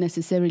weren't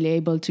necessarily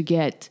able to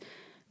get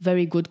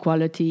very good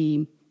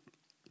quality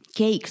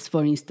cakes,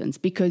 for instance,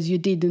 because they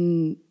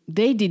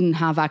didn't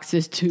have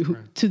access to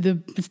the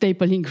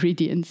staple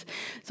ingredients.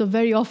 So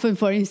very often,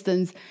 for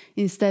instance,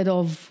 instead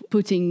of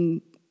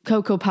putting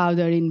cocoa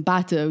powder in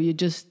batter, you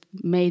just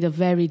made a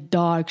very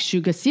dark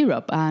sugar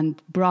syrup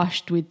and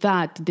brushed with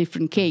that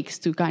different cakes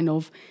to kind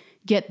of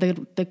get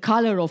the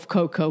color of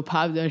cocoa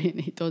powder in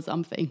it or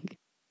something.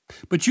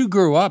 But you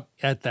grew up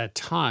at that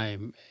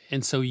time,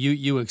 and so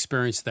you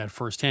experienced that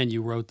firsthand.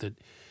 You wrote that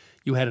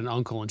you had an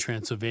uncle in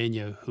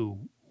Transylvania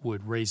who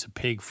would raise a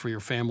pig for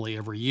your family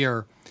every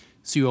year,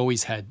 so you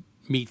always had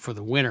meat for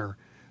the winter.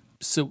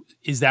 So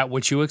is that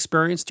what you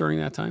experienced during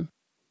that time?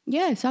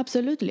 Yes,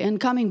 absolutely. And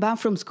coming back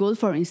from school,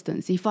 for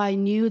instance, if I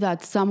knew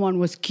that someone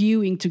was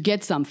queuing to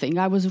get something,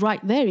 I was right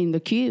there in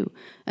the queue.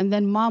 And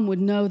then mom would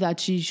know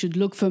that she should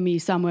look for me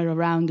somewhere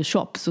around the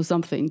shops or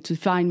something to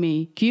find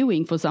me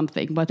queuing for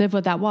something, whatever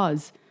that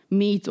was,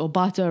 meat or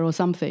butter or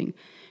something.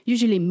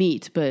 Usually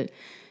meat, but,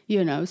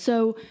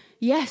 So,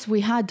 yes, we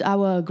had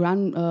our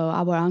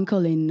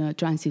uncle in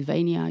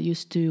Transylvania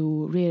used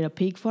to rear a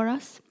pig for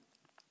us.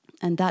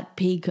 And that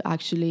pig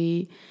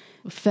actually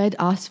fed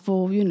us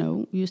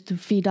used to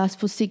feed us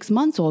for 6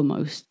 months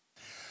almost.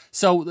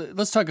 So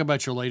let's talk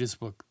about your latest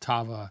book,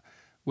 Tava.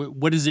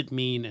 What does it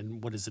mean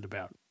and what is it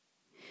about?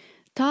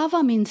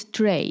 Tava means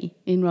tray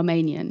in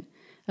Romanian.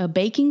 A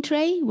baking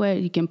tray where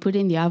you can put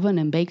in the oven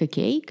and bake a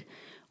cake,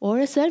 or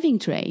a serving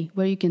tray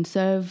where you can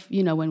serve,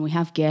 when we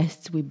have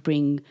guests, we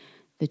bring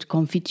the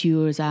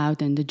confitures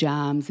out and the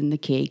jams and the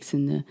cakes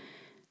and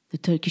the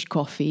Turkish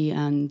coffee,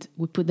 and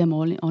we put them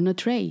all on a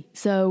tray.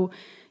 So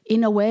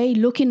in a way,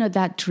 looking at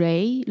that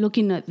tray,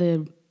 looking at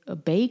the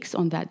bakes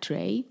on that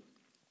tray,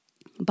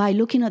 by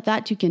looking at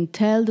that, you can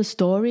tell the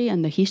story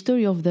and the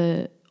history of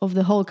the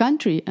whole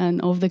country and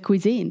of the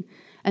cuisine.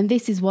 And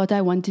this is what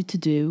I wanted to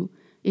do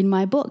in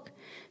my book,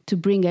 to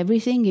bring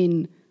everything in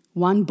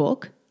one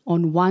book,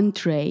 on one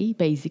tray,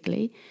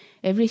 basically.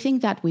 Everything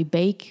that we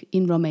bake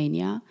in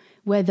Romania,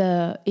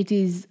 whether it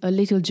is a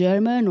little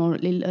German or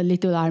a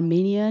little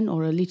Armenian or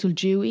a little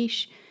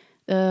Jewish,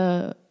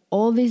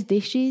 all these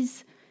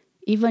dishes,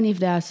 even if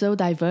they are so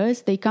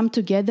diverse, they come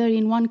together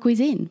in one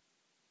cuisine.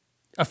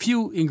 A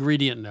few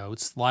ingredient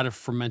notes. A lot of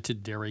fermented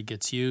dairy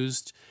gets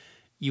used.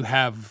 You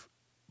have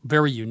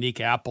very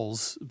unique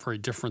apples, very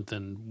different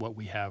than what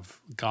we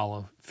have,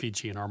 Gala,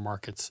 Fiji, in our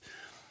markets.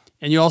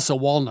 And you also,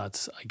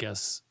 walnuts, I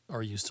guess,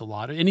 are used a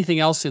lot. Anything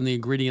else in the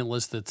ingredient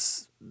list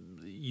that's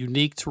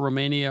unique to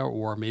Romania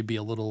or maybe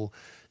a little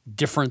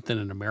different than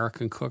an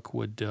American cook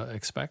would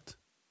expect?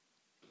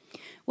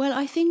 Well,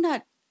 I think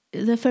that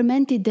the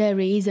fermented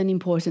dairy is an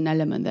important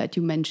element that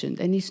you mentioned,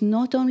 and it's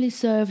not only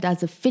served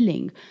as a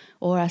filling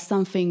or as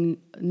something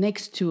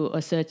next to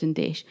a certain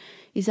dish.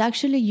 It's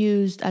actually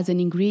used as an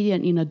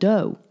ingredient in a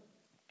dough.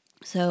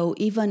 So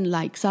even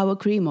like sour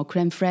cream or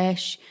crème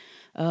fraîche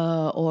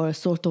or a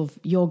sort of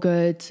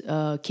yogurt,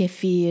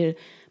 kefir,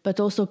 but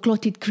also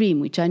clotted cream,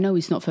 which I know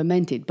is not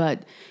fermented,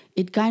 but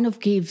it kind of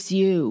gives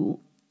you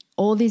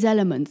all these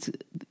elements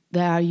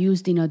that are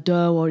used in a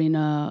dough or in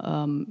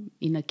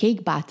a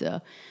cake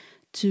batter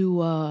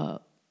to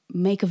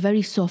make a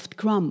very soft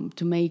crumb,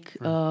 to make,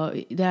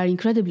 they are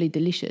incredibly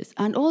delicious.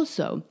 And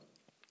also,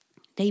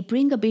 they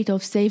bring a bit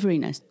of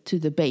savoriness to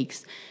the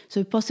bakes.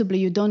 So possibly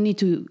you don't need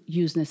to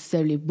use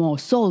necessarily more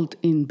salt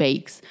in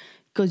bakes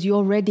because you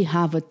already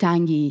have a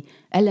tangy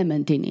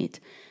element in it.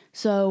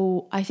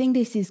 So I think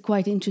this is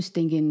quite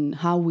interesting in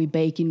how we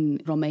bake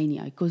in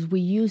Romania because we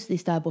use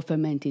this type of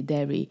fermented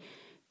dairy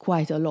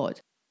quite a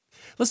lot.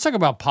 Let's talk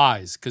about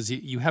pies because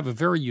you have a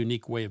very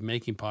unique way of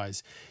making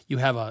pies. You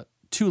have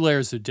 2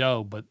 layers of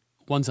dough, but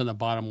one's on the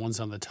bottom, one's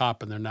on the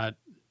top, and they're not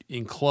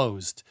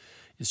enclosed.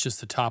 It's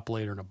just the top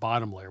layer and a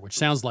bottom layer, which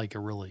sounds like a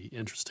really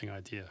interesting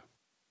idea.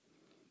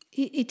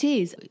 It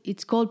is.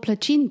 It's called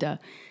placinta.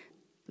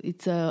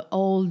 It's an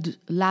old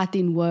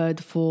Latin word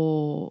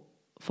for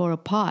a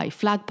pie,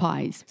 flat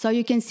pies. So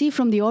you can see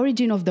from the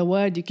origin of the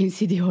word, you can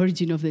see the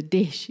origin of the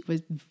dish,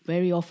 which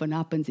very often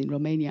happens in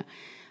Romania.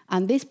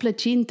 And this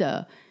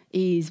placinta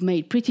is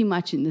made pretty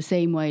much in the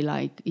same way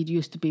like it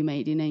used to be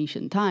made in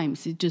ancient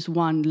times. It's just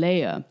one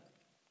layer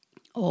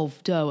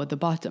of dough at the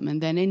bottom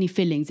and then any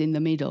fillings in the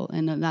middle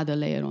and another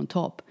layer on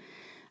top.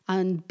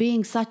 And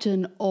being such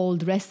an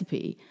old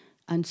recipe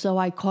and so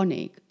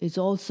iconic,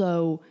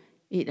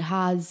 it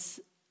has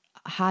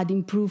had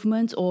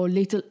improvements or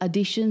little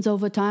additions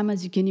over time.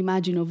 As you can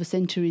imagine, over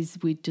centuries,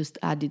 we just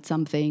added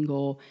something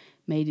or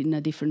made it in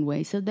a different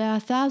way. So there are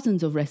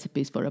thousands of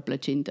recipes for a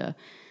placinta.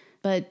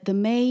 But the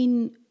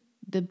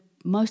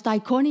most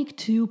iconic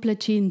 2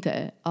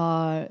 placinta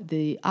are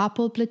the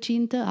apple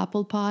placinta,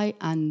 apple pie,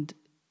 and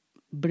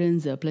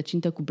brânză,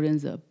 placinta cu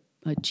brânză,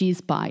 a cheese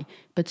pie,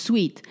 but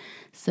sweet.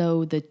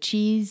 So the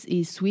cheese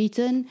is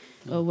sweetened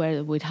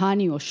with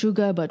honey or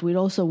sugar, but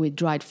also with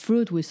dried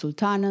fruit, with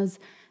sultanas,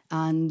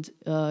 and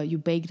you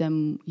bake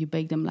them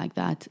like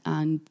that.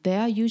 And they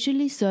are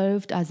usually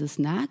served as a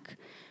snack,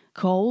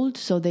 cold,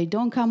 so they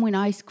don't come with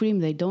ice cream,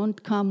 they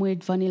don't come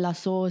with vanilla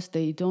sauce,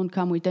 they don't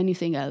come with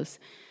anything else.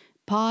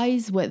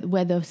 Pies,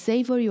 whether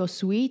savory or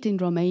sweet in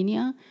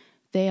Romania,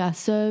 they are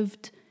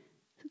served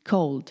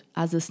cold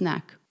as a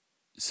snack.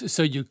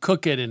 So you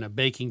cook it in a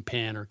baking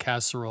pan or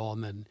casserole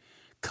and then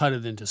cut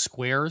it into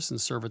squares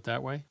and serve it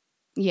that way?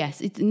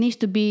 Yes, it needs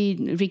to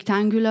be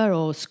rectangular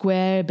or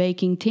square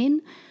baking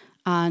tin,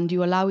 and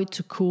you allow it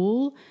to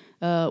cool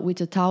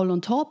with a towel on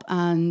top,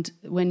 and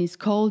when it's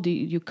cold,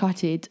 you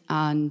cut it,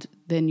 and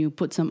then you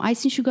put some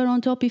icing sugar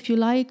on top if you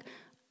like,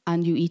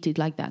 and you eat it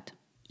like that.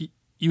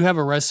 You have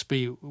a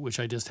recipe, which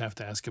I just have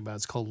to ask about.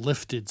 It's called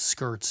Lifted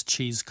Skirts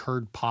Cheese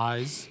Curd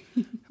Pies.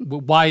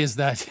 Why is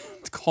that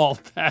called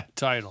that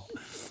title?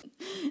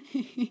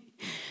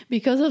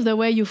 Because of the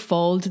way you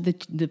fold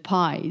the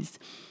pies.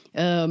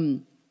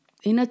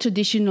 In a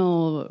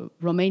traditional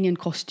Romanian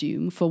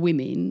costume for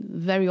women,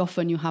 very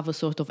often you have a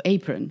sort of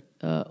apron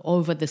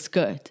over the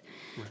skirt.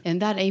 Right. And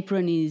that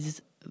apron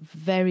is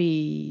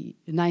very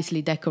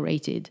nicely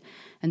decorated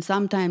and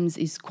sometimes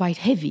is quite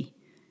heavy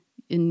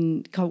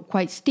and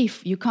quite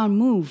stiff. You can't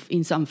move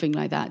in something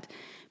like that.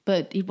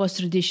 But it was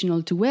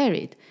traditional to wear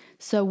it.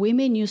 So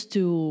women used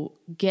to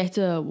get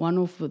one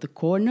of the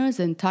corners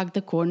and tuck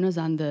the corners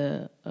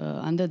under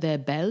their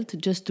belt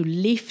just to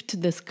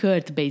lift the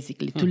skirt,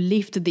 basically, to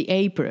lift the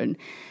apron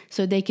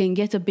so they can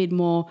get a bit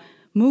more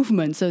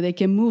movement, so they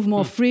can move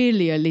more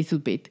freely a little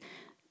bit.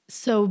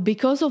 So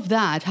because of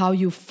that, how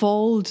you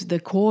fold the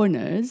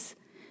corners,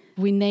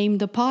 we named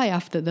the pie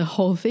after the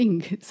whole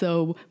thing.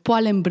 So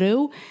poale în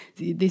brâu,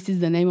 this is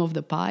the name of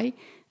the pie.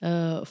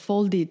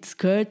 Folded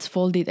skirts,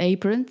 folded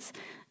aprons,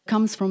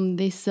 comes from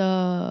this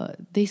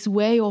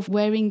way of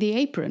wearing the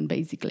apron,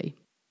 basically.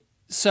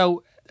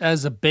 So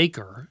as a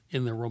baker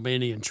in the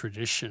Romanian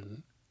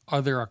tradition,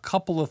 are there a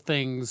couple of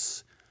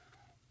things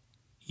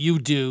you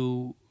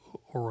do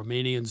or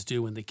Romanians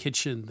do in the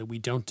kitchen that we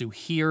don't do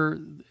here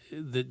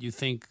that you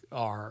think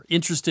are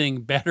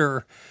interesting,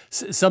 better,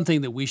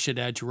 something that we should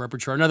add to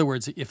repertoire? In other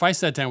words, if I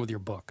sat down with your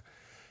book,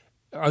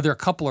 are there a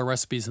couple of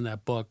recipes in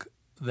that book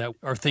that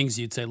are things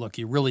you'd say, look,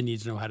 you really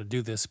need to know how to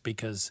do this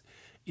because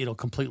it'll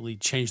completely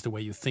change the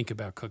way you think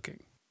about cooking?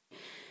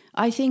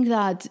 I think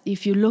that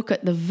if you look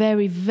at the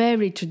very,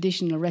 very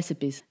traditional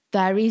recipes,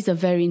 there is a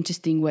very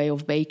interesting way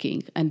of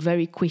baking and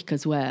very quick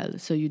as well.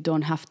 So you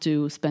don't have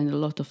to spend a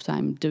lot of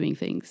time doing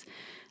things.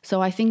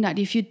 So I think that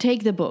if you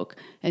take the book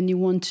and you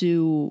want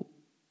to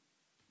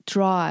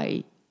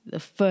try the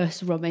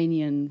first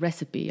Romanian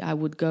recipe, I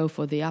would go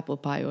for the apple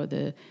pie or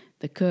the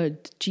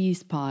curd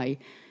cheese pie.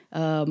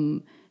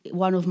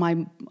 One of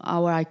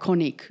our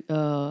iconic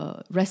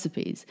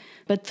recipes.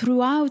 But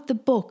throughout the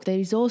book, there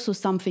is also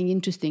something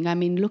interesting. I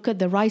mean, look at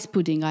the rice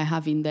pudding I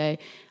have in there.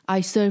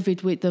 I serve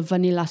it with the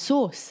vanilla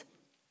sauce.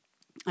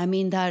 I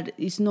mean, that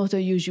is not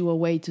a usual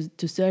way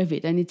to serve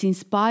it. And it's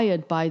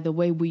inspired by the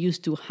way we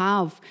used to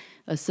have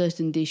a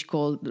certain dish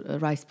called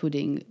rice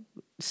pudding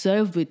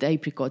served with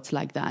apricots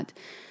like that.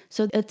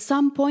 So at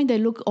some point,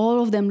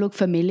 all of them look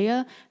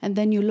familiar, and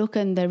then you look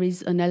and there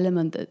is an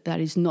element that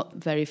is not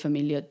very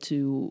familiar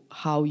to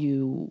how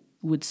you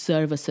would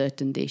serve a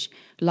certain dish,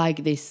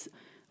 like this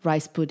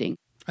rice pudding.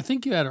 I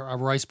think you had a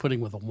rice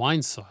pudding with a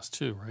wine sauce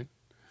too, right?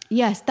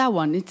 Yes, that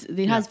one.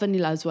 It has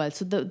vanilla as well.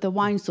 So the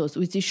wine sauce,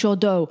 which is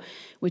chaudot,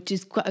 which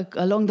is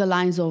along the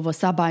lines of a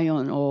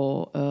sabayon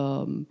or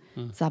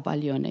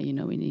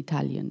sabaglione, in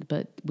Italian,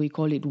 but we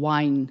call it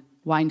wine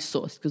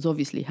sauce because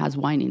obviously it has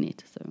wine in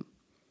it.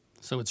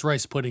 So it's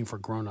rice pudding for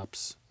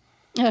grown-ups.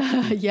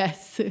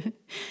 Yes.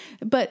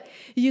 But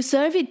you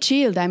serve it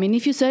chilled. I mean,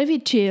 if you serve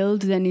it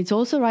chilled, then it's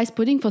also rice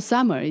pudding for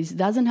summer. It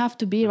doesn't have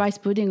to be rice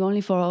pudding only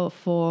for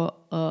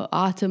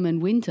autumn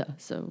and winter.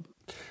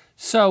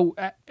 So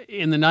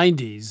in the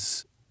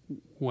 90s,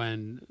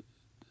 when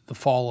the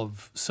fall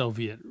of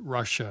Soviet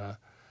Russia,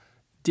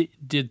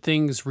 did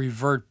things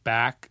revert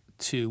back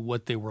to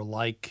what they were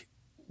like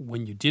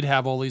when you did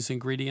have all these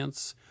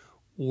ingredients?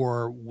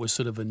 Or was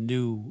sort of a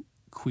new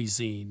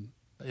cuisine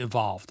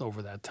evolved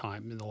over that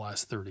time in the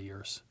last 30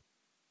 years?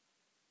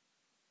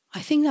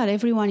 I think that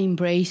everyone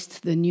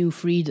embraced the new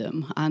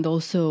freedom and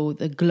also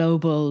the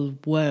global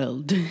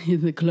world,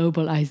 the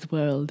globalized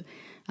world.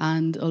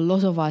 And a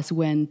lot of us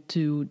went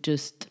to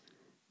just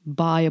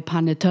buy a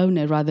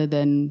panettone rather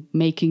than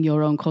making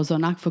your own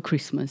cozonac for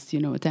Christmas, you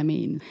know what I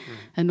mean?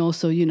 And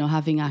also,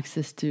 having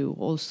access to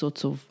all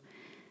sorts of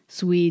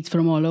sweets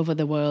from all over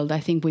the world. I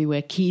think we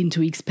were keen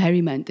to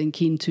experiment and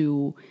keen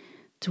to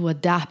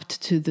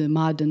adapt to the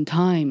modern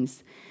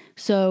times.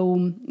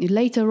 So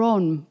later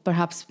on,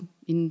 perhaps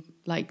in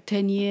like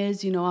 10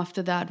 years,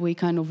 after that, we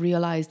kind of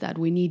realized that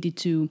we needed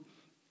to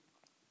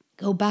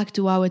go back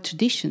to our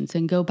traditions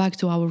and go back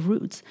to our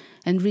roots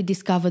and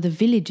rediscover the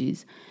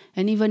villages.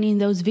 And even in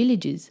those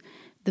villages,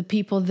 the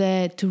people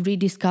there to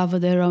rediscover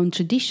their own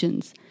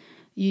traditions.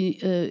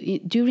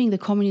 During the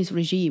communist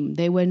regime,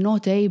 they were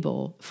not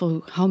able,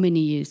 for how many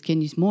years?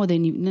 More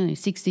than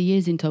 60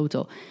 years in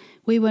total.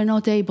 We were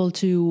not able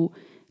to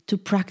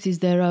practice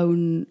their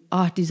own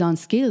artisan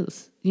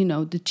skills.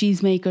 The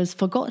cheesemakers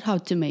forgot how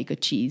to make a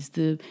cheese.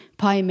 The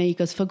pie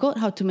makers forgot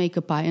how to make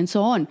a pie, and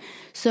so on.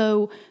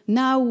 So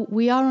now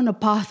we are on a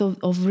path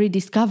of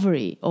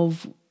rediscovery,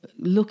 of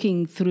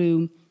looking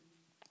through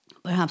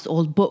perhaps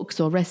old books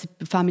or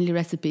family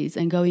recipes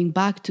and going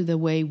back to the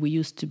way we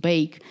used to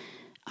bake.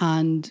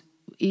 And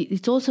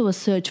it's also a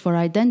search for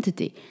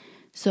identity.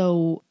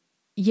 So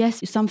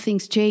yes, some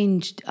things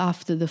changed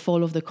after the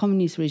fall of the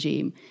communist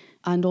regime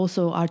and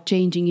also are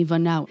changing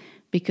even now,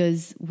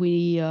 because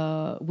we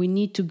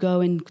need to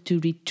go and to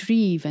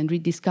retrieve and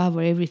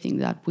rediscover everything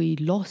that we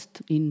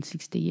lost in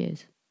 60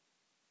 years.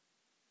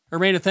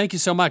 Irena, thank you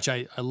so much.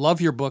 I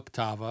love your book,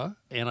 Tava,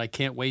 and I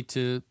can't wait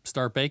to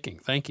start baking.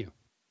 Thank you.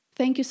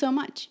 Thank you so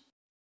much.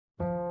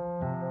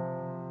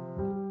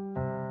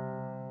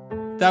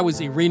 That was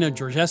Irena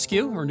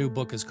Georgescu. Her new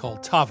book is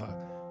called Tava,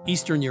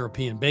 Eastern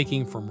European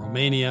Baking from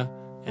Romania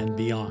and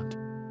Beyond.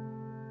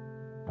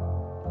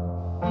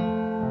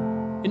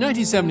 In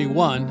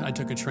 1971, I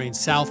took a train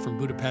south from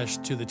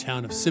Budapest to the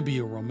town of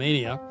Sibiu,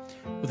 Romania.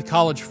 With a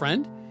college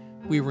friend,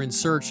 we were in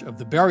search of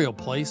the burial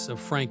place of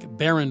Frank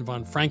Baron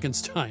von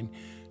Frankenstein,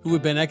 who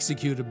had been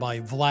executed by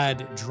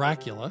Vlad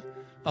Dracula,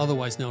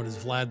 otherwise known as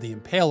Vlad the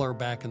Impaler,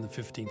 back in the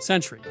 15th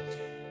century.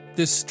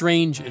 This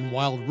strange and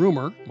wild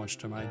rumor, much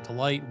to my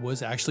delight,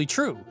 was actually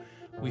true.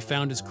 We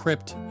found his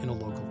crypt in a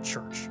local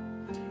church.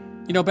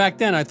 Back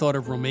then I thought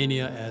of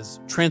Romania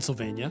as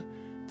Transylvania,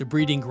 the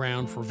breeding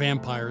ground for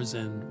vampires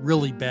and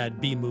really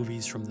bad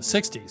B-movies from the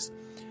 60s.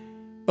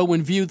 But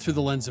when viewed through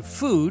the lens of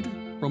food,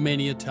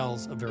 Romania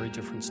tells a very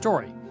different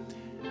story.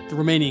 The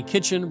Romanian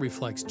kitchen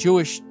reflects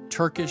Jewish,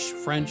 Turkish,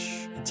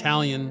 French,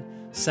 Italian,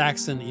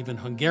 Saxon, even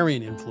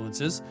Hungarian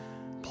influences: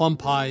 plum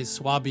pies,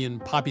 Swabian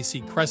poppy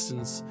seed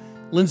crestons,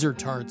 Linzer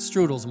tarts,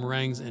 strudels,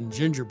 meringues, and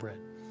gingerbread.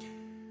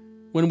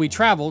 When we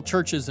travel,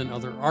 churches and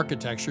other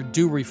architecture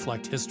do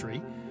reflect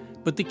history,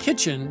 But the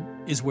kitchen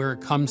is where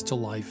it comes to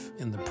life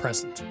in the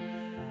present.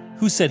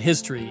 Who said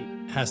history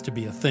has to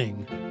be a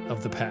thing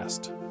of the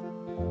past?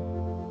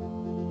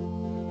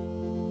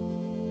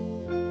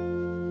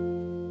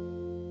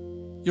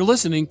 You're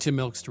listening to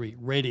Milk Street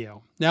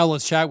Radio. Now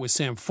let's chat with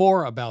Sam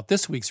Foer about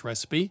this week's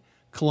recipe,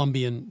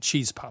 Colombian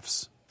cheese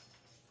puffs.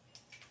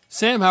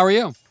 Sam, how are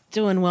you?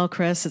 Doing well,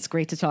 Chris. It's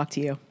great to talk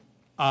to you.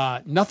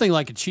 Nothing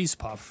like a cheese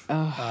puff.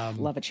 Oh,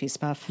 love a cheese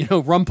puff. You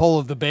know, Rumpole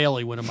of the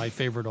Bailey, one of my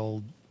favorite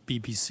old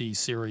BBC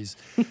series,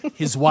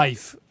 his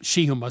wife,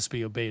 she who must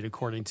be obeyed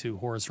according to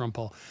Horace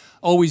Rumpole,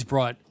 always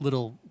brought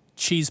little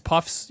cheese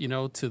puffs, you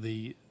know, to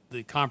the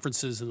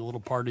conferences and the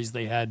little parties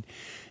they had.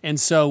 And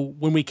so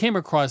when we came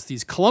across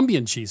these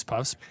Colombian cheese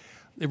puffs,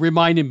 it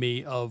reminded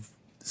me of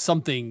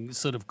something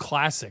sort of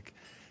classic,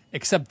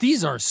 except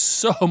these are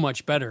so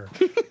much better.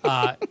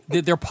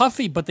 They're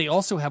puffy, but they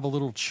also have a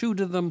little chew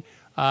to them.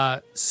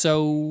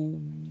 So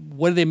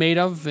what are they made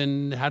of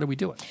and how do we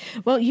do it?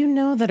 Well, you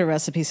know that a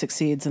recipe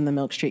succeeds in the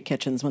Milk Street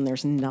kitchens when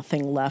there's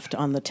nothing left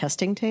on the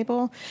testing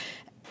table.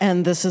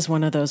 And this is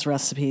one of those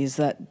recipes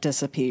that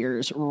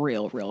disappears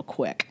real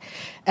quick.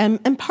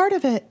 And part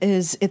of it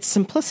is its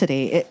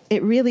simplicity.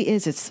 It really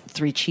is. It's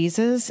 3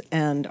 cheeses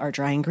and our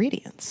dry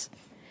ingredients.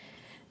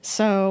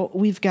 So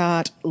we've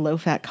got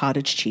low-fat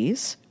cottage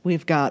cheese,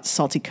 we've got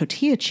salty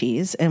cotija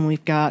cheese, and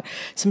we've got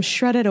some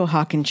shredded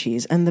Oaxacan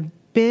cheese. And the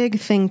big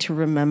thing to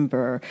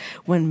remember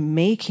when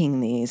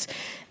making these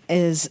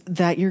is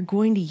that you're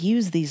going to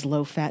use these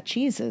low-fat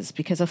cheeses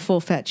because a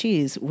full-fat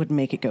cheese would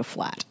make it go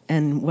flat.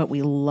 And what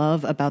we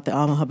love about the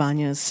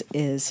almojábanas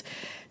is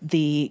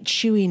the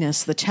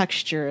chewiness, the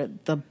texture,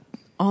 the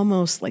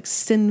almost like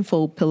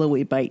sinful,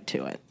 pillowy bite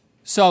to it.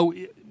 So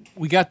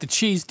we got the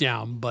cheese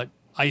down, but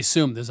I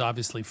assume there's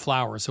obviously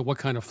flour. So what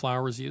kind of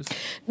flour is used?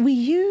 We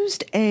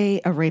used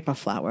a arepa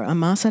flour, a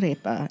masa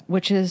arepa,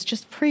 which is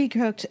just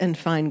pre-cooked and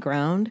fine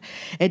ground.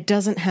 It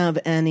doesn't have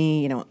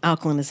any,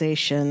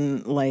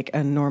 alkalinization like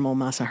a normal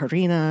masa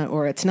harina,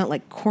 or it's not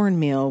like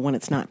cornmeal when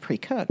it's not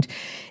pre-cooked.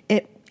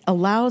 It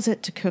allows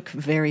it to cook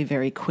very,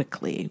 very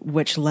quickly,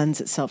 which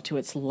lends itself to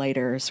its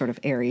lighter, sort of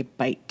airy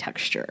bite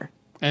texture.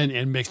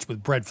 And mixed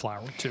with bread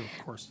flour, too,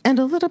 of course. And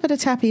a little bit of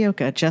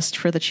tapioca just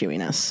for the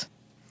chewiness.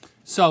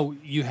 So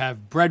you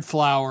have bread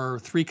flour,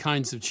 3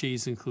 kinds of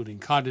cheese, including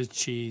cottage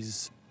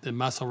cheese, the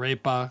masa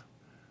arepa.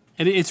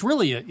 And it's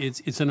really,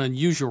 it's an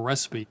unusual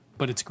recipe,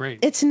 but it's great.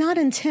 It's not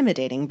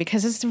intimidating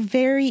because it's a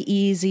very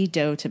easy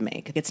dough to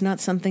make. It's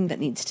not something that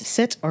needs to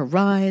sit or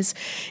rise.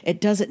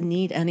 It doesn't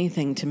need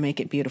anything to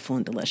make it beautiful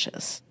and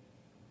delicious.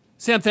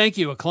 Sam, thank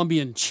you. A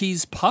Colombian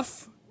cheese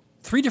puff.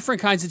 3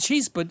 different kinds of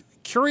cheese, but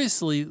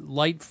curiously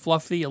light,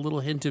 fluffy, a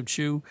little hint of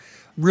chew.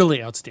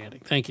 Really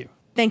outstanding. Thank you.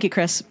 Thank you,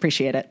 Chris.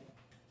 Appreciate it.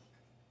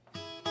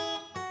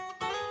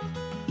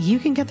 You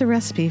can get the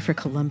recipe for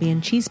Colombian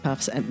cheese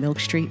puffs at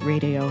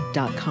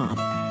milkstreetradio.com.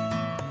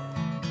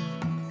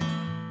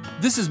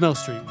 This is Milk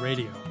Street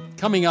Radio.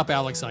 Coming up,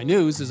 Alex I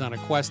News is on a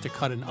quest to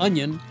cut an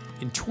onion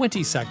in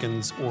 20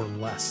 seconds or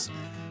less.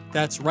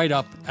 That's right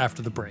up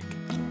after the break.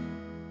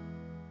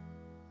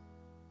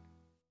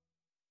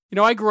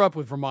 I grew up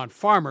with Vermont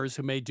farmers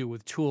who made do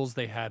with tools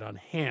they had on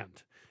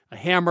hand. A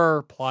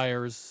hammer,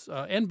 pliers,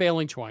 and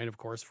baling twine, of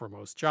course, for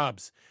most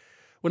jobs.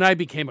 When I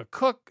became a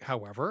cook,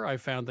 however, I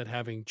found that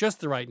having just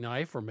the right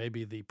knife or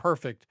maybe the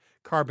perfect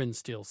carbon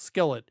steel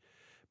skillet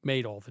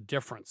made all the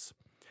difference.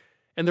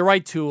 And the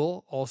right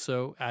tool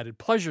also added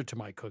pleasure to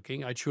my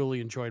cooking. I truly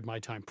enjoyed my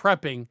time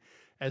prepping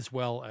as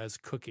well as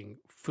cooking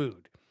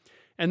food.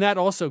 And that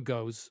also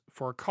goes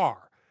for a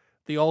car.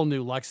 The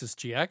all-new Lexus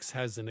GX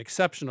has an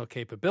exceptional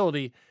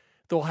capability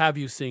that will have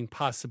you seeing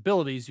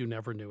possibilities you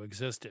never knew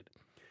existed.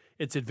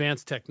 Its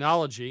advanced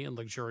technology and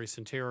luxurious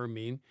interior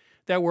mean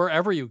that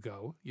wherever you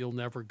go, you'll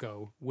never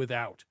go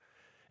without.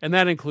 And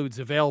that includes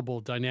available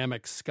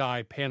dynamic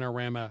sky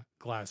panorama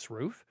glass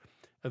roof,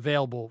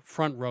 available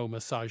front row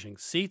massaging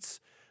seats,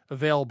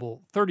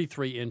 available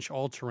 33-inch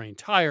all-terrain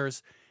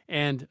tires,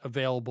 and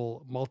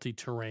available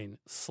multi-terrain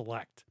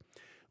select.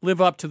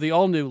 Live up to the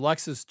all-new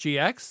Lexus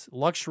GX,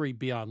 luxury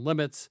beyond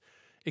limits.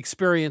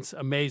 Experience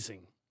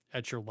amazing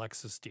at your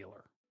Lexus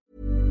dealer.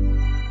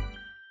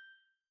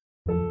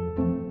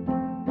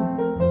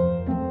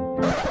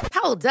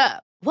 Hold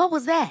up. What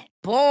was that?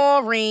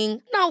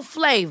 Boring. No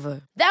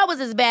flavor. That was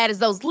as bad as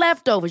those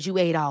leftovers you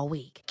ate all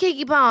week.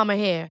 Keke Palmer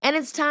here, and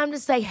it's time to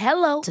say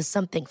hello to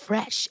something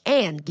fresh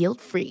and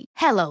guilt-free.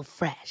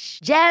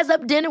 HelloFresh. Jazz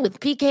up dinner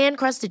with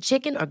pecan-crusted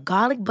chicken or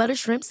garlic butter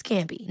shrimp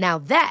scampi. Now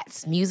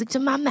that's music to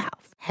my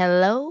mouth.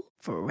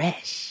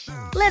 HelloFresh.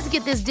 Let's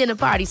get this dinner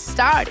party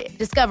started.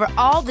 Discover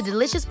all the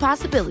delicious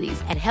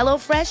possibilities at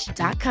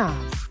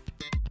HelloFresh.com.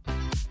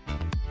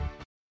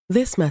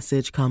 This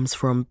message comes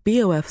from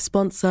BOF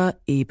sponsor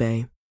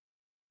eBay.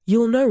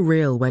 You'll know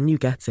real when you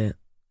get it.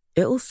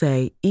 It'll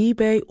say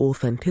eBay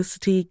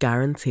Authenticity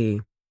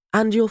Guarantee.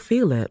 And you'll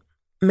feel it.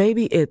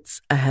 Maybe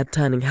it's a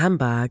head-turning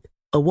handbag,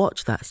 a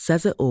watch that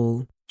says it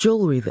all,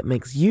 jewelry that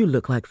makes you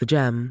look like the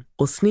gem,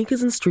 or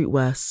sneakers and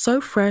streetwear so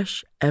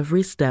fresh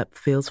every step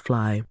feels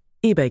fly.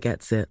 eBay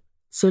gets it.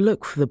 So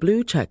look for the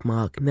blue check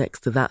mark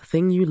next to that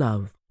thing you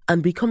love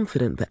and be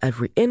confident that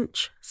every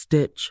inch,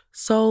 stitch,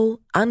 sole,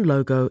 and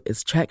logo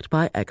is checked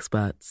by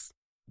experts.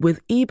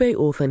 With eBay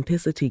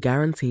Authenticity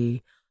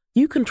Guarantee,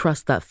 you can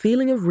trust that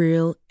feeling of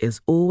real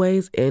is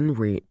always in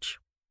reach.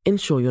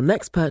 Ensure your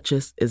next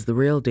purchase is the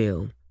real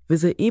deal.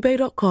 Visit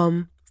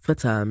eBay.com for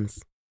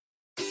terms.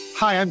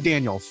 Hi, I'm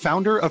Daniel,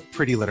 founder of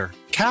Pretty Litter.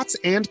 Cats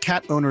and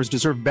cat owners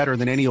deserve better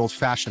than any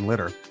old-fashioned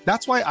litter.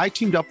 That's why I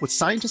teamed up with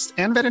scientists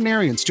and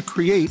veterinarians to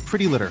create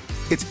Pretty Litter.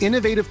 Its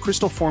innovative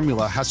crystal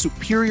formula has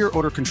superior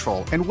odor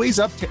control and weighs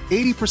up to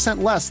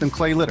 80% less than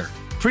clay litter.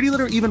 Pretty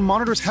Litter even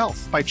monitors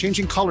health by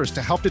changing colors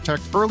to help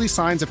detect early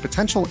signs of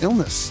potential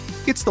illness.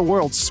 It's the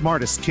world's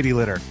smartest kitty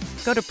litter.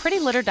 Go to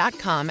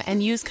prettylitter.com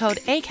and use code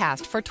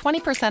ACAST for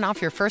 20%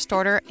 off your first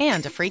order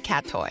and a free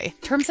cat toy.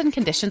 Terms and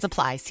conditions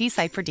apply. See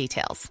site for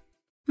details.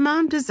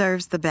 Mom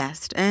deserves the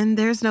best, and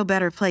there's no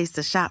better place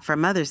to shop for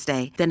Mother's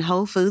Day than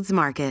Whole Foods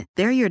Market.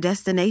 They're your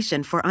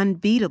destination for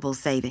unbeatable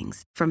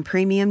savings, from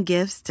premium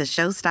gifts to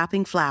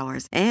show-stopping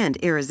flowers and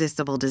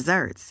irresistible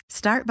desserts.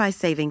 Start by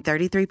saving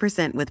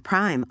 33% with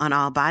Prime on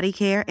all body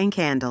care and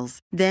candles.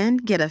 Then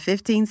get a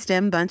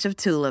 15-stem bunch of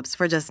tulips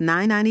for just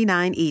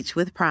 $9.99 each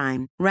with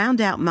Prime. Round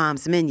out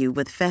Mom's menu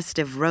with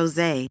festive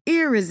rosé,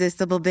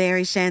 irresistible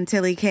berry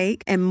chantilly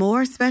cake, and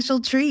more special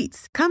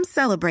treats. Come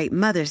celebrate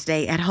Mother's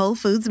Day at Whole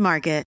Foods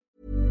Market.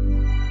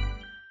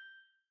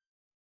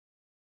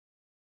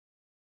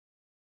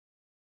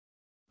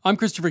 I'm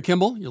Christopher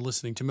Kimball. You're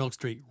listening to Milk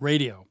Street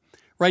Radio.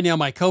 Right now,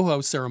 my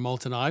co-host, Sarah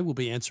Moulton, and I will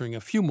be answering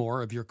a few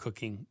more of your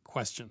cooking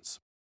questions.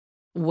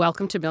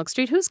 Welcome to Milk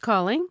Street. Who's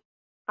calling?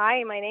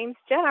 Hi, my name's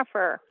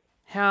Jennifer.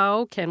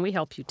 How can we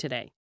help you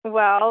today?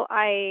 Well,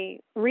 I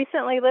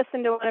recently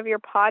listened to one of your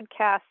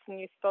podcasts, and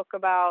you spoke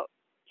about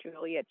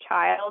Julia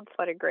Childs,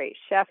 what a great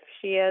chef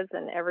she is,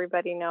 and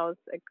everybody knows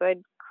a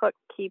good cook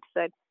keeps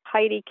a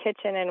tidy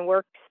kitchen and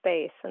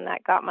workspace, and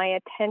that got my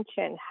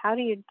attention. How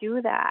do you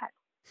do that?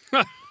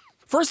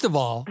 First of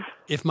all,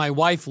 if my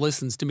wife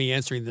listens to me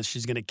answering this,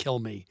 she's going to kill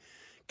me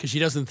because she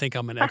doesn't think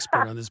I'm an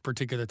expert on this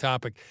particular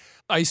topic.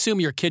 I assume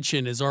your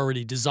kitchen is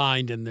already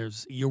designed and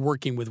you're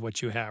working with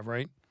what you have,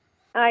 right?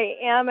 I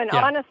am, and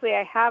honestly,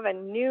 I have a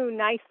new,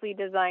 nicely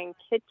designed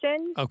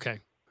kitchen. Okay.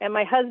 And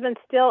my husband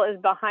still is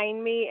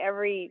behind me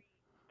every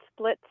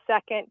split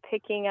second,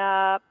 picking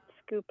up,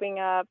 scooping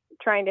up,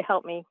 trying to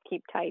help me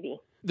keep tidy.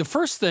 The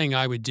first thing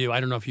I would do, I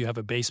don't know if you have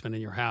a basement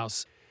in your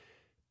house,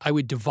 I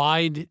would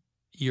divide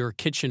your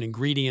kitchen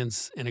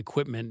ingredients and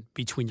equipment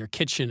between your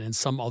kitchen and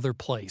some other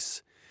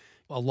place.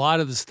 A lot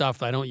of the stuff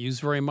that I don't use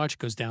very much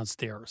goes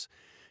downstairs.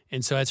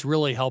 And so that's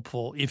really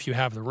helpful if you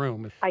have the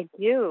room. I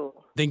do.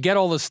 Then get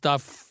all the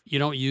stuff you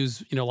don't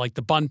use, like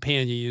the bun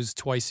pan you use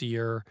twice a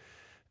year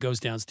goes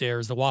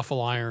downstairs, the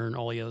waffle iron,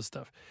 all the other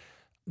stuff.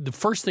 The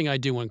first thing I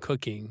do when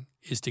cooking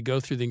is to go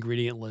through the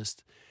ingredient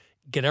list,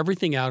 get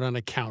everything out on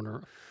a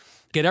counter,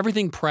 get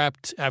everything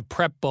prepped, have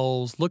prep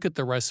bowls, look at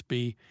the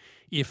recipe.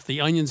 If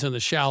the onions and the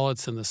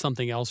shallots and the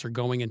something else are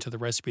going into the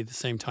recipe at the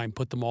same time,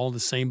 put them all in the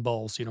same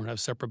bowl so you don't have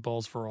separate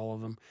bowls for all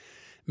of them.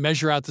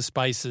 Measure out the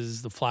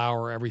spices, the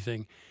flour,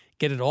 everything.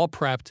 Get it all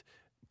prepped,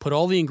 put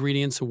all the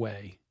ingredients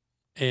away,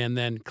 and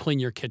then clean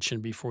your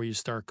kitchen before you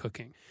start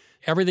cooking.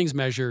 Everything's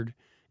measured.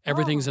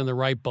 Everything's in the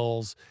right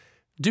bowls.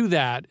 Do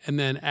that, and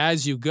then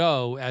as you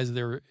go, as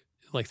they're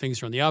like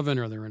things are in the oven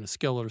or they're in a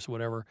skillet or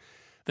whatever,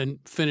 then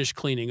finish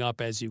cleaning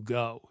up as you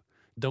go.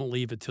 Don't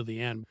leave it till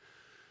the end.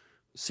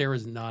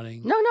 Sarah's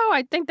nodding. No,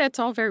 I think that's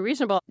all very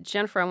reasonable.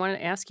 Jennifer, I want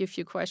to ask you a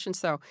few questions,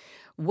 though.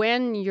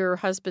 When your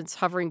husband's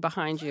hovering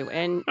behind you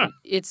and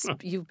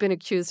you've been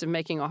accused of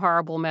making a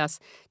horrible mess,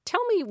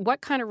 tell me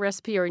what kind of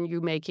recipe are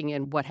you making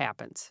and what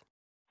happens?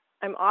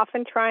 I'm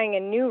often trying a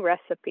new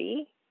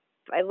recipe.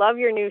 I love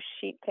your new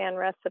sheet pan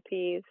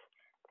recipes,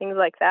 things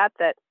like that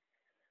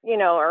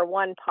are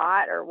one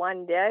pot or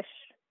one dish.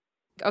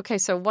 Okay,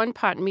 so one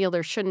pot meal,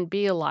 there shouldn't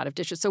be a lot of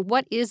dishes. So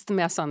what is the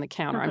mess on the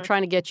counter? I'm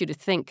trying to get you to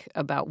think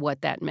about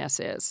what that mess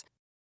is.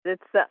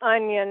 It's the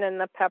onion and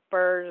the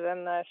peppers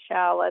and the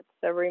shallots,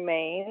 the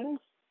remains.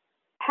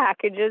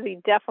 Packages, he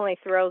definitely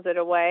throws it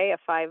away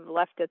if I've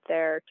left it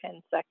there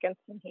 10 seconds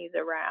and he's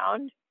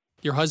around.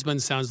 Your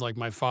husband sounds like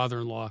my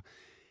father-in-law.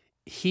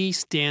 He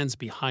stands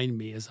behind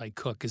me as I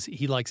cook because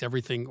he likes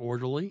everything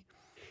orderly.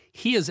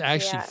 He has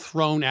actually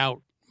thrown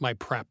out my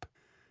prep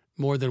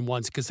more than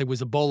once because there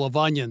was a bowl of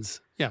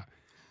onions. Yeah.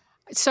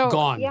 So,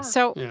 gone. Yeah.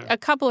 So a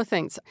couple of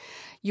things.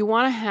 You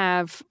want to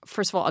have,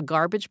 first of all, a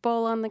garbage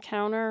bowl on the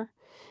counter.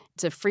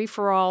 It's a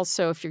free-for-all,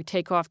 so if you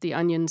take off the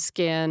onion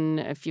skin,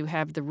 if you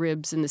have the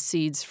ribs and the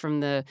seeds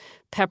from the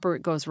pepper,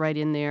 it goes right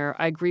in there.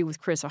 I agree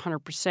with Chris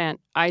 100%.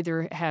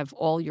 Either have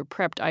all your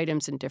prepped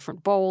items in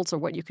different bowls, or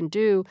what you can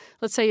do,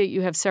 let's say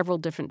you have several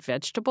different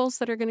vegetables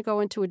that are going to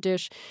go into a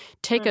dish.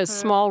 Take a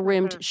small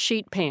rimmed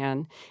sheet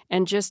pan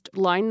and just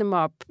line them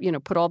up.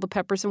 Put all the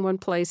peppers in one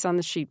place on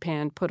the sheet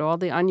pan, put all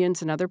the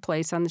onions another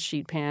place on the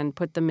sheet pan,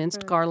 put the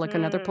minced garlic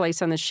another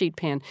place on the sheet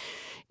pan.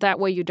 That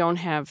way you don't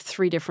have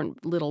three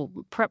different little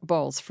prep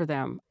bowls for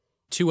them.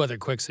 Two other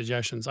quick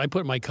suggestions. I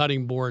put my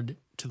cutting board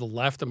to the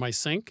left of my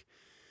sink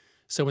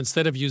So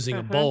instead of using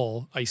a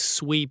bowl, I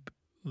sweep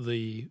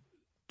the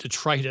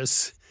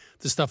detritus,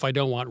 the stuff I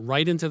don't want,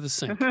 right into the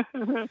sink.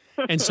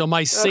 And so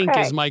my sink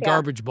is my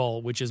garbage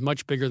bowl, which is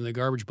much bigger than the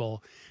garbage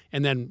bowl.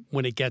 And then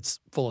when it gets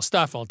full of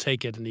stuff, I'll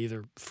take it and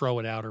either throw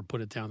it out or put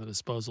it down the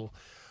disposal.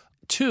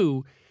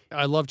 2,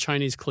 I love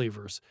Chinese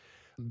cleavers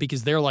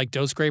because they're like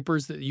dough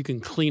scrapers that you can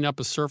clean up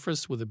a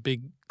surface with a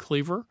big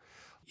cleaver.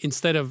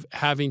 Instead of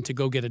having to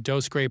go get a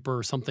dough scraper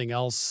or something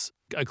else,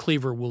 a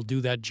cleaver will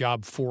do that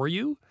job for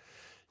you.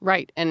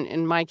 Right. And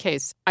in my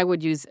case, I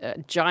would use a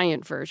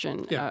giant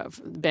version of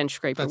bench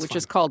scraper, which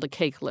is called a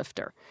cake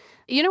lifter.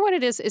 You know what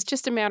it is? It's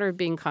just a matter of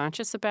being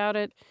conscious about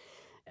it.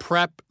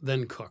 Prep,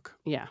 then cook.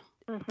 Yeah.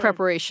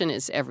 Preparation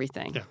is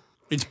everything. Yeah.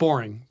 It's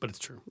boring, but it's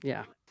true.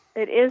 Yeah.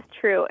 It is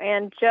true.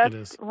 And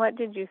just what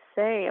did you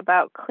say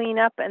about clean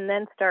up and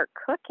then start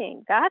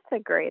cooking? That's a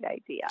great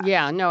idea.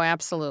 Yeah, no,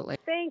 absolutely.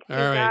 Thanks, you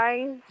right.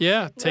 guys.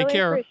 Yeah, take really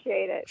care.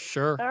 Appreciate it.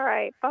 Sure. All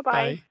right. Bye-bye.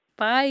 Bye.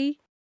 Bye.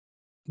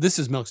 This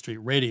is Milk Street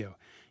Radio.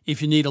 If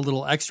you need a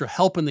little extra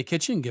help in the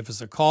kitchen, give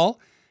us a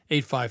call,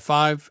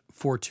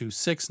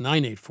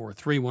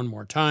 855-426-9843. One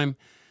more time,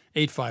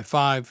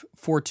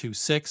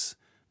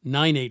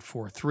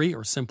 855-426-9843,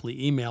 or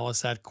simply email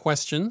us at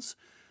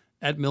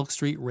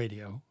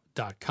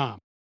questions@milkstreetradio.com.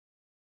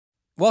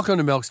 Welcome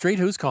to Milk Street.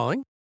 Who's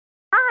calling?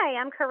 Hi,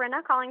 I'm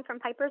Corinna calling from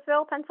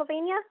Pipersville,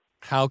 Pennsylvania.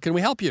 How can we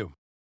help you?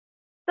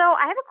 So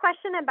I have a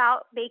question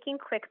about baking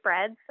quick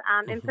breads.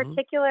 In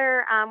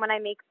particular, when I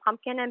make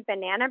pumpkin and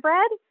banana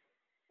bread,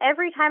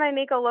 every time I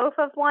make a loaf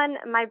of one,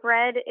 my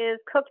bread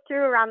is cooked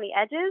through around the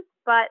edges,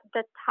 but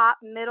the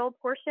top middle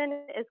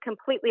portion is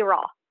completely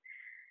raw.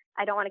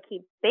 I don't want to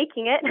keep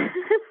baking it,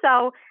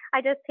 so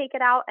I just take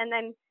it out and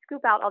then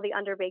scoop out all the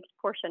underbaked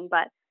portion,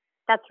 but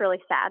that's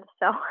really sad.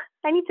 So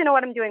I need to know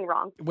what I'm doing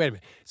wrong. Wait a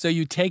minute. So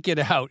you take it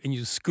out and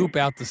you scoop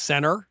out the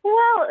center?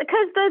 Well,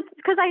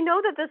 because I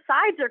know that the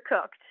sides are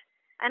cooked,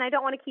 and I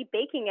don't want to keep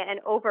baking it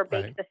and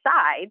overbake the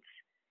sides.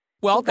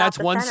 Well, that's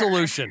one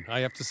solution,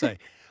 I have to say.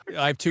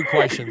 I have 2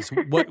 questions.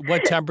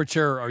 What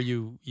temperature are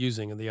you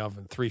using in the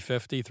oven?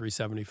 350,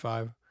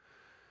 375?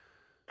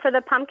 For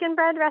the pumpkin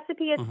bread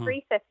recipe, it's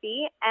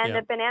 350, and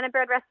the banana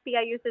bread recipe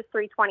I use is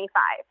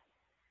 325.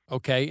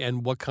 Okay,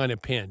 and what kind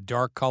of pan?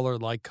 Dark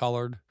colored, light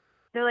colored?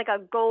 They're like a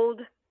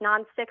gold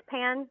nonstick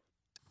pan.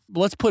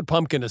 Let's put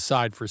pumpkin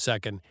aside for a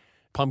second.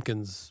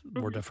 Pumpkin's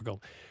more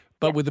difficult.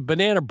 But with the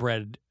banana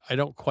bread, I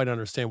don't quite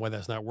understand why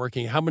that's not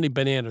working. How many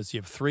bananas? You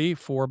have 3,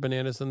 4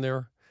 bananas in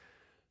there?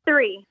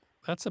 3.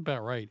 That's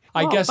about right.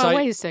 Well,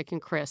 wait a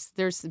second, Chris.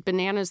 There's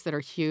bananas that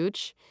are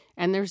huge,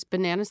 and there's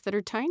bananas that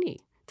are tiny.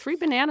 3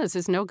 bananas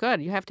is no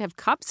good. You have to have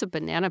cups of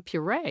banana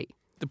puree.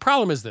 The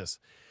problem is this.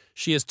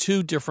 She has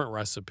 2 different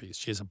recipes.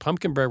 She has a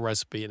pumpkin bread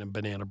recipe and a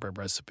banana bread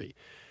recipe.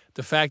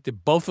 The fact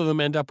that both of them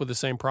end up with the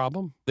same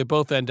problem, they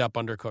both end up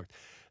undercooked,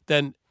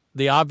 then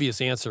the obvious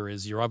answer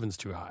is your oven's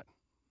too hot.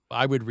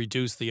 I would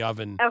reduce the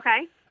oven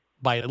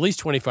by at least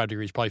 25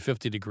 degrees, probably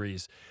 50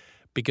 degrees,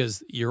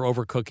 because you're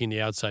overcooking the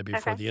outside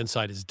before the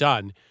inside is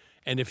done.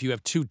 And if you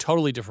have 2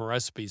 totally different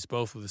recipes,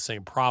 both with the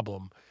same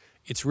problem,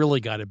 it's really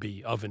got to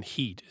be oven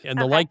heat. And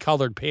the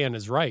light-colored pan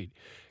is right,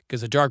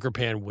 because a darker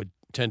pan would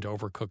tend to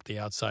overcook the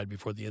outside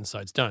before the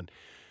inside's done.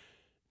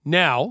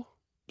 Now,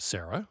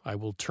 Sarah, I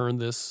will turn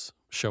this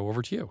show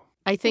over to you.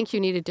 I think you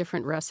need a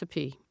different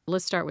recipe.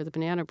 Let's start with the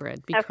banana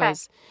bread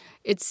because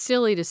it's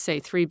silly to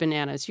say 3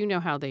 bananas. You know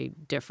how they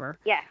differ.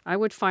 Yeah. I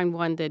would find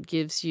one that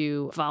gives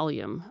you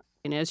volume.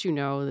 And as you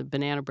know, the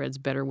banana bread's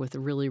better with a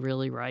really,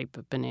 really ripe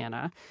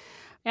banana.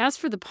 As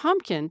for the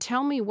pumpkin,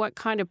 tell me what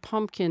kind of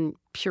pumpkin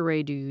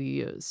puree do you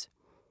use?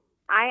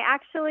 I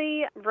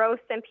actually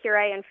roast and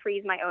puree and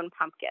freeze my own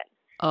pumpkin.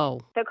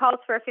 Oh. So it calls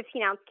for a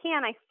 15-ounce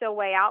can. I still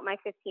weigh out my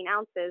 15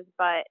 ounces,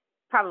 but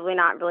probably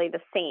not really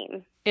the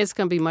same. It's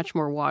going to be much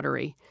more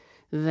watery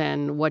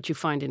than what you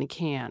find in a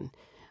can.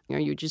 Are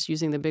you just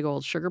using the big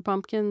old sugar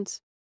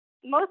pumpkins?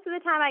 Most of the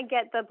time I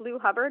get the Blue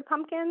Hubbard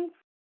pumpkins.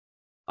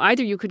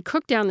 Either you could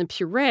cook down the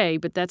puree,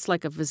 but that's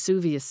like a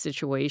Vesuvius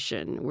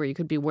situation where you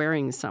could be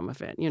wearing some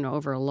of it,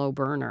 over a low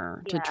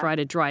burner to try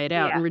to dry it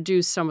out and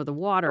reduce some of the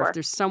water. Sure. If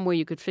there's some way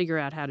you could figure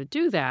out how to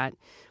do that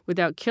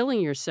without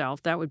killing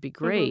yourself, that would be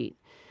great.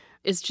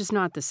 It's just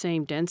not the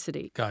same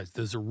density. Guys,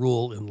 there's a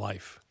rule in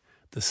life.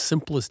 The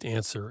simplest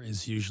answer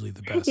is usually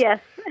the best.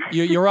 Yes.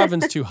 Your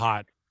oven's too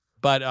hot.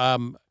 But,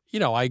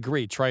 I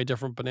agree. Try a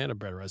different banana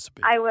bread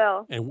recipe. I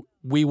will. And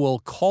we will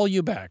call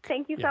you back.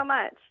 Thank you so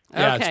much.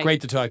 Yeah, it's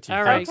great to talk to you.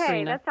 All right, okay,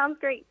 Karina. that sounds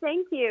great.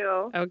 Thank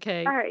you.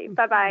 Okay. All right,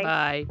 bye-bye.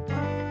 Bye.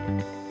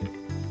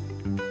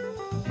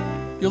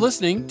 You're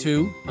listening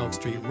to Milk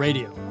Street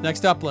Radio.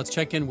 Next up, let's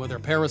check in with our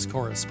Paris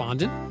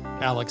correspondent,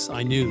 Alex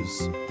Inuz.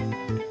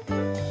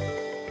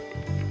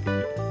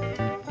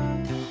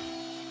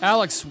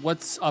 Alex,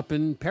 what's up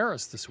in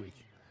Paris this week?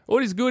 All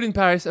is good in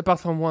Paris apart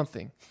from one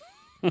thing.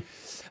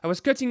 I was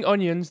cutting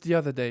onions the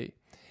other day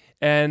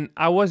and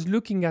I was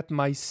looking at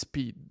my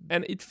speed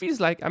and it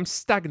feels like I'm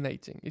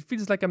stagnating. It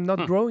feels like I'm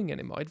not growing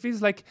anymore. It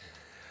feels like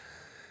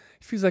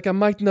I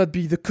might not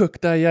be the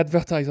cook that I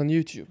advertise on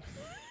YouTube.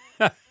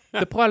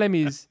 The problem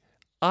is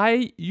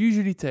I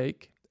usually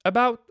take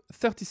about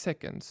 30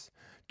 seconds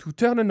to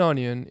turn an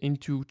onion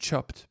into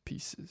chopped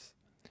pieces.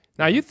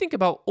 Now, you think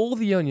about all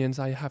the onions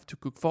I have to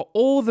cook for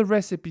all the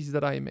recipes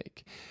that I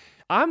make.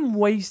 I'm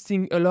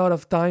wasting a lot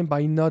of time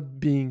by not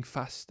being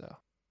faster.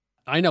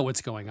 I know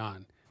what's going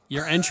on.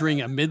 You're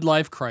entering a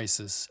midlife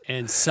crisis,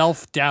 and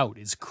self-doubt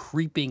is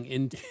creeping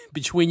in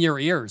between your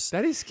ears.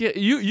 That is scary.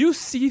 You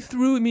see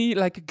through me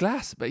like a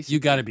glass, basically. You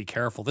got to be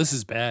careful. This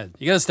is bad.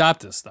 You got to stop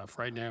this stuff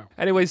right now.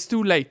 Anyway, it's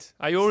too late.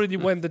 I already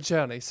went the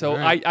journey. So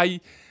right.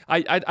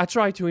 I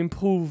try to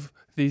improve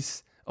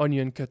this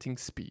onion cutting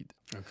speed.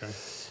 Okay.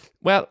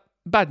 Well,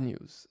 bad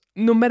news.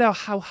 No matter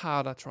how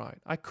hard I tried,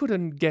 I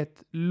couldn't get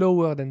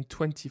lower than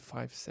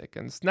 25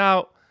 seconds.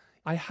 Now,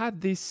 I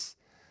had this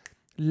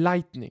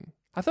lightning.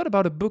 I thought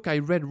about a book I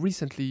read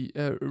recently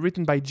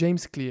written by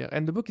James Clear,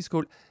 and the book is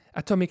called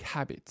Atomic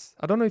Habits.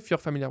 I don't know if you're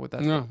familiar with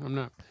that. No, I'm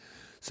not.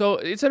 So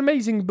it's an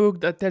amazing book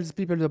that tells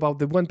people about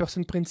the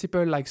 1%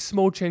 principle, like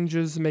small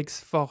changes makes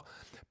for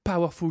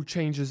powerful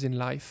changes in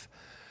life.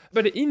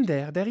 But in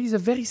there is a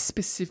very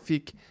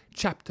specific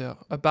chapter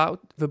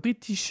about the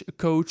British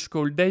coach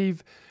called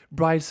Dave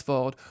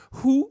Brailsford,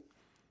 who,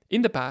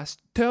 in the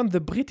past, turned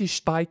the British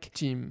bike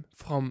team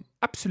from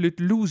absolute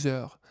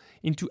loser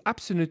into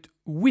absolute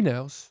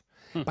winners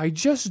by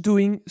just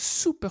doing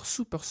super,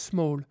 super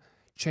small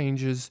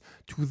changes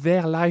to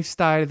their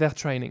lifestyle, their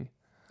training.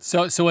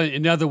 So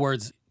in other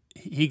words,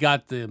 he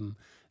got them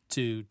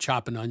to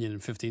chop an onion in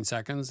 15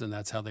 seconds, and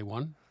that's how they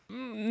won?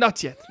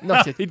 Not yet.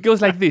 It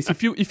goes like this.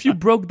 If you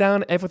broke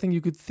down everything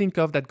you could think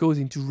of that goes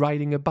into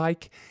riding a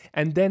bike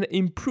and then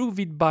improve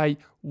it by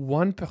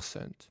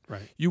 1%,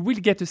 right, you will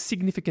get a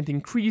significant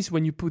increase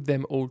when you put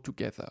them all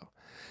together.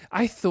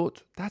 I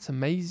thought, that's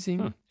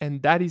amazing,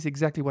 and that is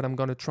exactly what I'm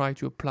going to try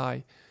to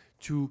apply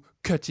to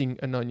cutting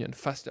an onion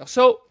faster.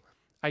 So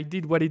I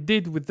did what it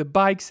did with the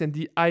bikes and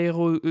the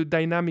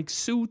aerodynamic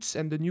suits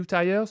and the new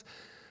tires,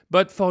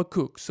 but for a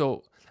cook.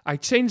 So I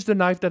changed the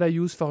knife that I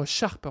use for a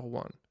sharper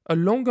one, a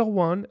longer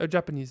one, a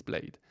Japanese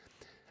blade.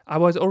 I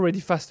was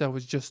already faster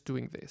with just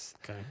doing this.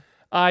 Okay.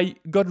 I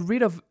got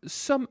rid of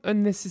some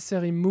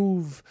unnecessary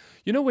move.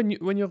 You know,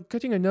 when you're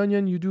cutting an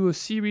onion, you do a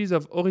series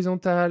of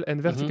horizontal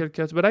and vertical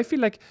cuts. But I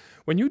feel like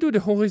when you do the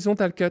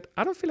horizontal cut,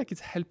 I don't feel like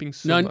it's helping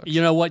so much.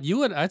 You know what?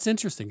 That's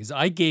interesting, because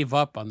I gave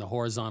up on the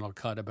horizontal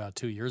cut about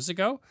 2 years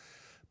ago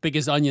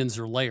because onions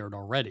are layered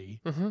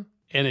already.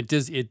 And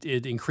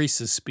it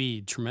increases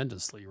speed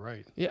tremendously,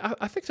 right? Yeah,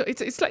 I think so.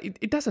 It's like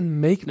it doesn't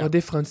make no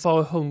difference for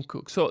a home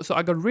cook. So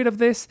I got rid of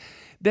this.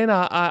 Then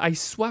I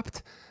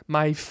swapped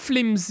my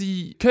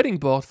flimsy cutting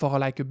board for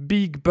like a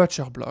big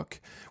butcher block,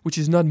 which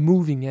is not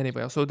moving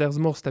anywhere. So there's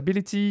more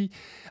stability.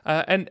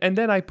 And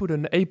then I put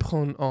an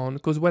apron on,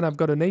 because when I've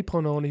got an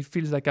apron on, it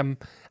feels like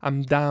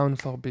I'm down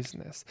for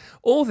business.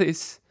 All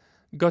this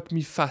got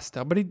me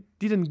faster, but it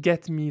didn't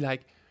get me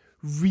like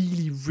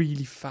really,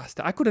 really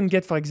fast. I couldn't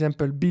get, for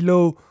example,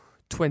 below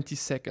 20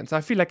 seconds. I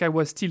feel like I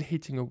was still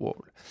hitting a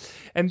wall.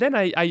 And then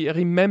I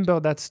remember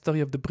that story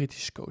of the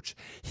British coach.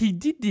 He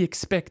did the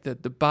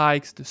expected, the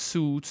bikes, the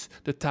suits,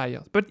 the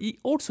tires, but he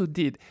also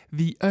did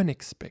the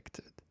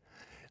unexpected.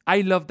 I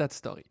love that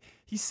story.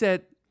 He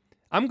said,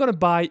 I'm going to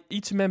buy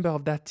each member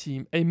of that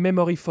team a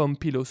memory foam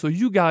pillow so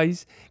you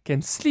guys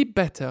can sleep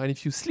better. And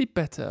if you sleep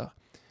better,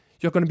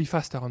 you're going to be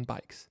faster on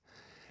bikes.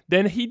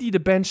 Then he did a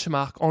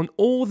benchmark on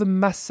all the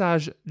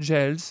massage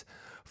gels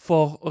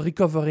for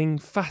recovering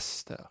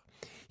faster.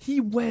 He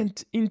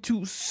went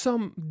into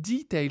some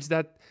details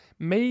that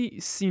may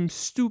seem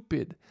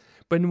stupid,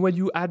 but when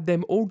you add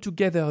them all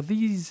together,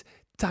 these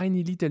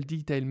tiny little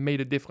details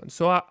made a difference.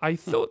 So I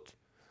thought,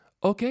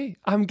 okay,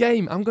 I'm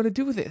game. I'm going to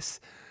do this.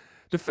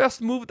 The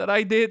first move that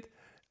I did,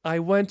 I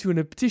went to an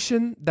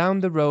optician down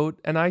the road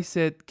and I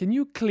said, can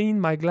you clean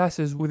my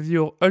glasses with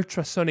your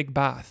ultrasonic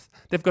bath?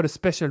 They've got a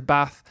special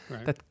bath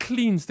that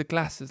cleans the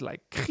glasses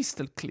like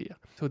crystal clear.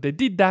 So they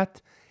did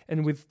that.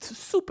 And with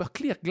super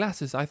clear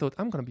glasses, I thought,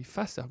 I'm going to be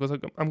faster because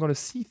I'm going to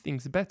see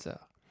things better.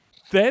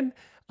 Then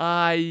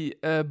I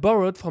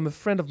borrowed from a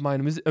friend of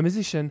mine, a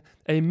musician,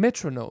 a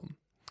metronome.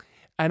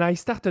 And I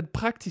started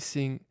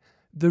practicing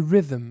the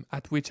rhythm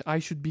at which I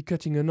should be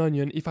cutting an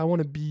onion if I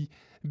want to be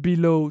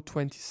below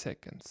 20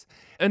 seconds.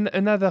 And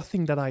another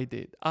thing that I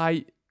did,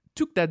 I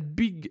took that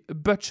big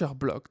butcher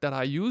block that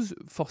I use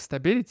for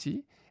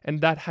stability,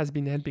 and that has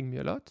been helping me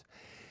a lot.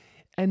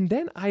 And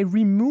then I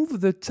removed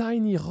the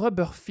tiny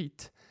rubber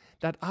feet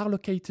that are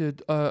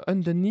located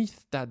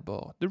underneath that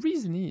board. The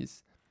reason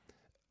is,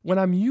 when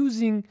I'm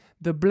using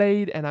the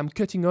blade and I'm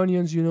cutting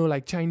onions, you know,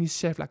 like Chinese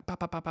chef, like pop,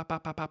 pop, pop, pop,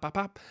 pop, pop, pop,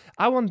 pop,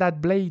 I want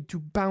that blade to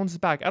bounce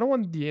back. I don't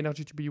want the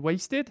energy to be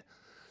wasted.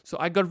 So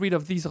I got rid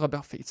of these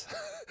rubber feet.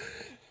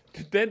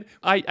 Then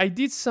I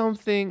did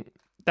something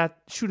that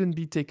shouldn't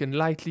be taken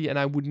lightly, and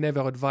I would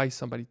never advise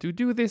somebody to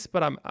do this,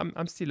 but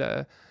I'm still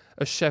a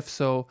chef,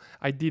 so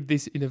I did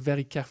this in a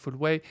very careful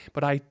way,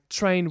 but I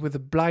trained with a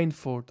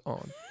blindfold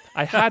on.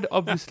 I had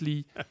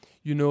obviously,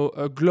 you know,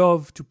 a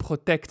glove to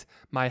protect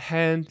my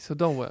hand, so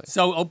don't worry.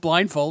 So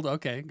blindfold,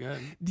 okay, good.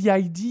 The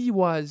idea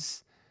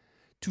was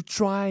to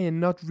try and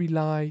not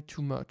rely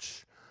too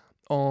much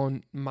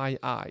on my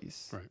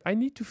eyes. Right. I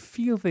need to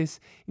feel this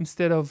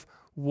instead of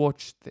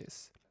watch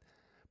this.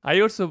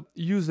 I also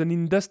use an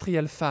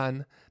industrial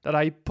fan that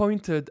I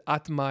pointed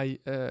at my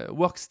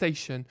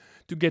workstation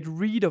to get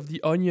rid of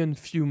the onion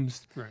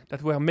fumes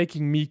that were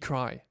making me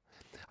cry.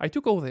 I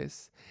took all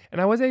this and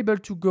I was able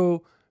to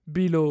go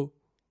below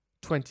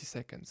 20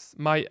 seconds.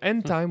 My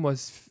end time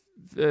was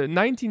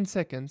 19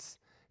 seconds,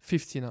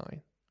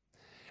 59.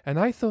 And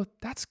I thought,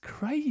 that's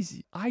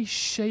crazy. I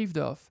shaved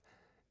off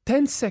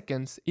 10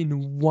 seconds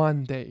in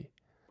one day.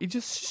 It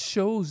just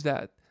shows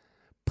that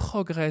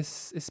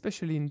progress,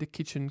 especially in the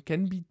kitchen,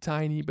 can be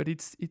tiny, but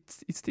it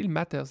still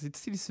matters.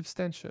 It's still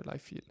substantial, I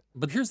feel.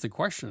 But here's the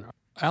question,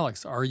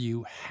 Alex, are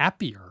you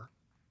happier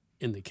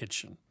in the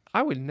kitchen?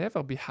 I will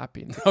never be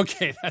happy.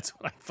 Okay, that's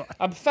what I thought.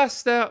 I'm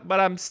faster, but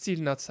I'm still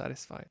not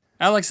satisfied.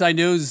 Alex, I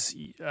knows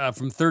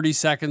from 30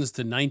 seconds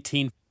to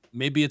 19.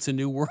 Maybe it's a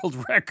new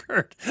world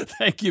record.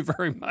 Thank you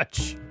very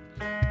much.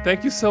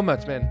 Thank you so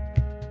much, man.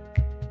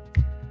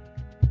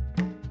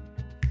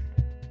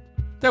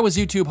 That was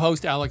YouTube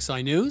host Alex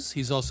Aynouz.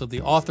 He's also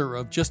the author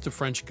of Just a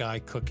French Guy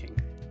Cooking.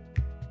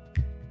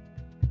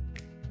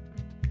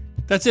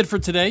 That's it for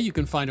today. You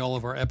can find all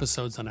of our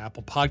episodes on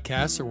Apple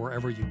Podcasts or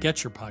wherever you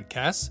get your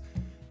podcasts.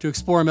 To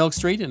explore Milk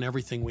Street and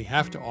everything we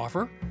have to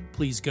offer,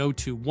 please go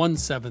to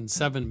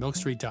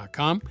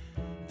 177milkstreet.com.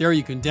 There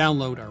you can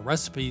download our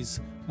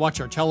recipes,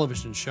 watch our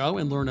television show,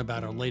 and learn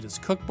about our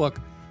latest cookbook,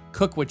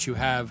 Cook What You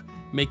Have,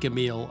 Make a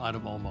Meal Out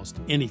of Almost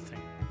Anything.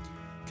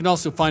 You can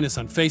also find us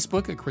on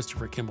Facebook at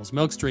Christopher Kimball's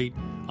Milk Street,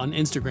 on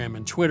Instagram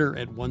and Twitter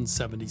at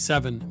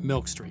 177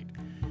 Milk Street.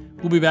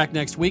 We'll be back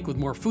next week with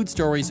more food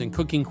stories and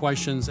cooking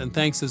questions, and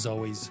thanks as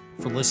always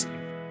for listening.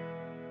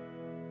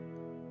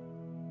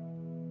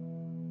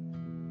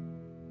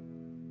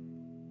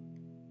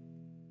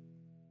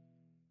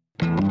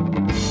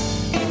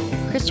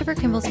 Christopher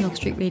Kimball's Milk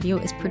Street Radio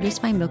is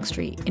produced by Milk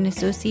Street in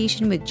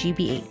association with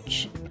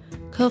GBH.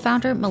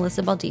 Co-founder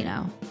Melissa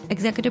Baldino.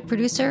 Executive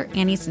producer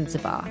Annie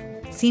Sensabaugh.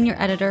 Senior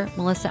editor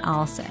Melissa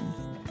Allison.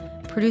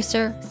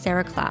 Producer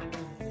Sarah Clapp.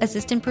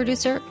 Assistant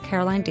producer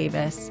Caroline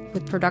Davis,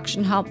 with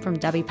production help from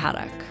Debbie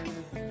Paddock.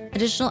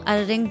 Additional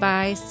editing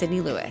by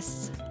Sydney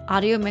Lewis.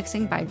 Audio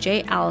mixing by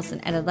Jay Allison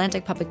at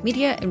Atlantic Public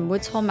Media in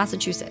Woods Hole,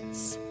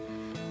 Massachusetts.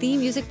 Theme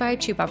music by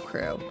Chubop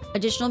Crew.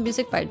 Additional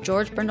music by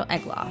George Brindle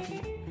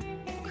Egloff.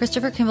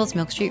 Christopher Kimball's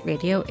Milk Street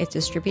Radio is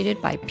distributed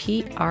by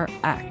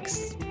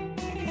PRX.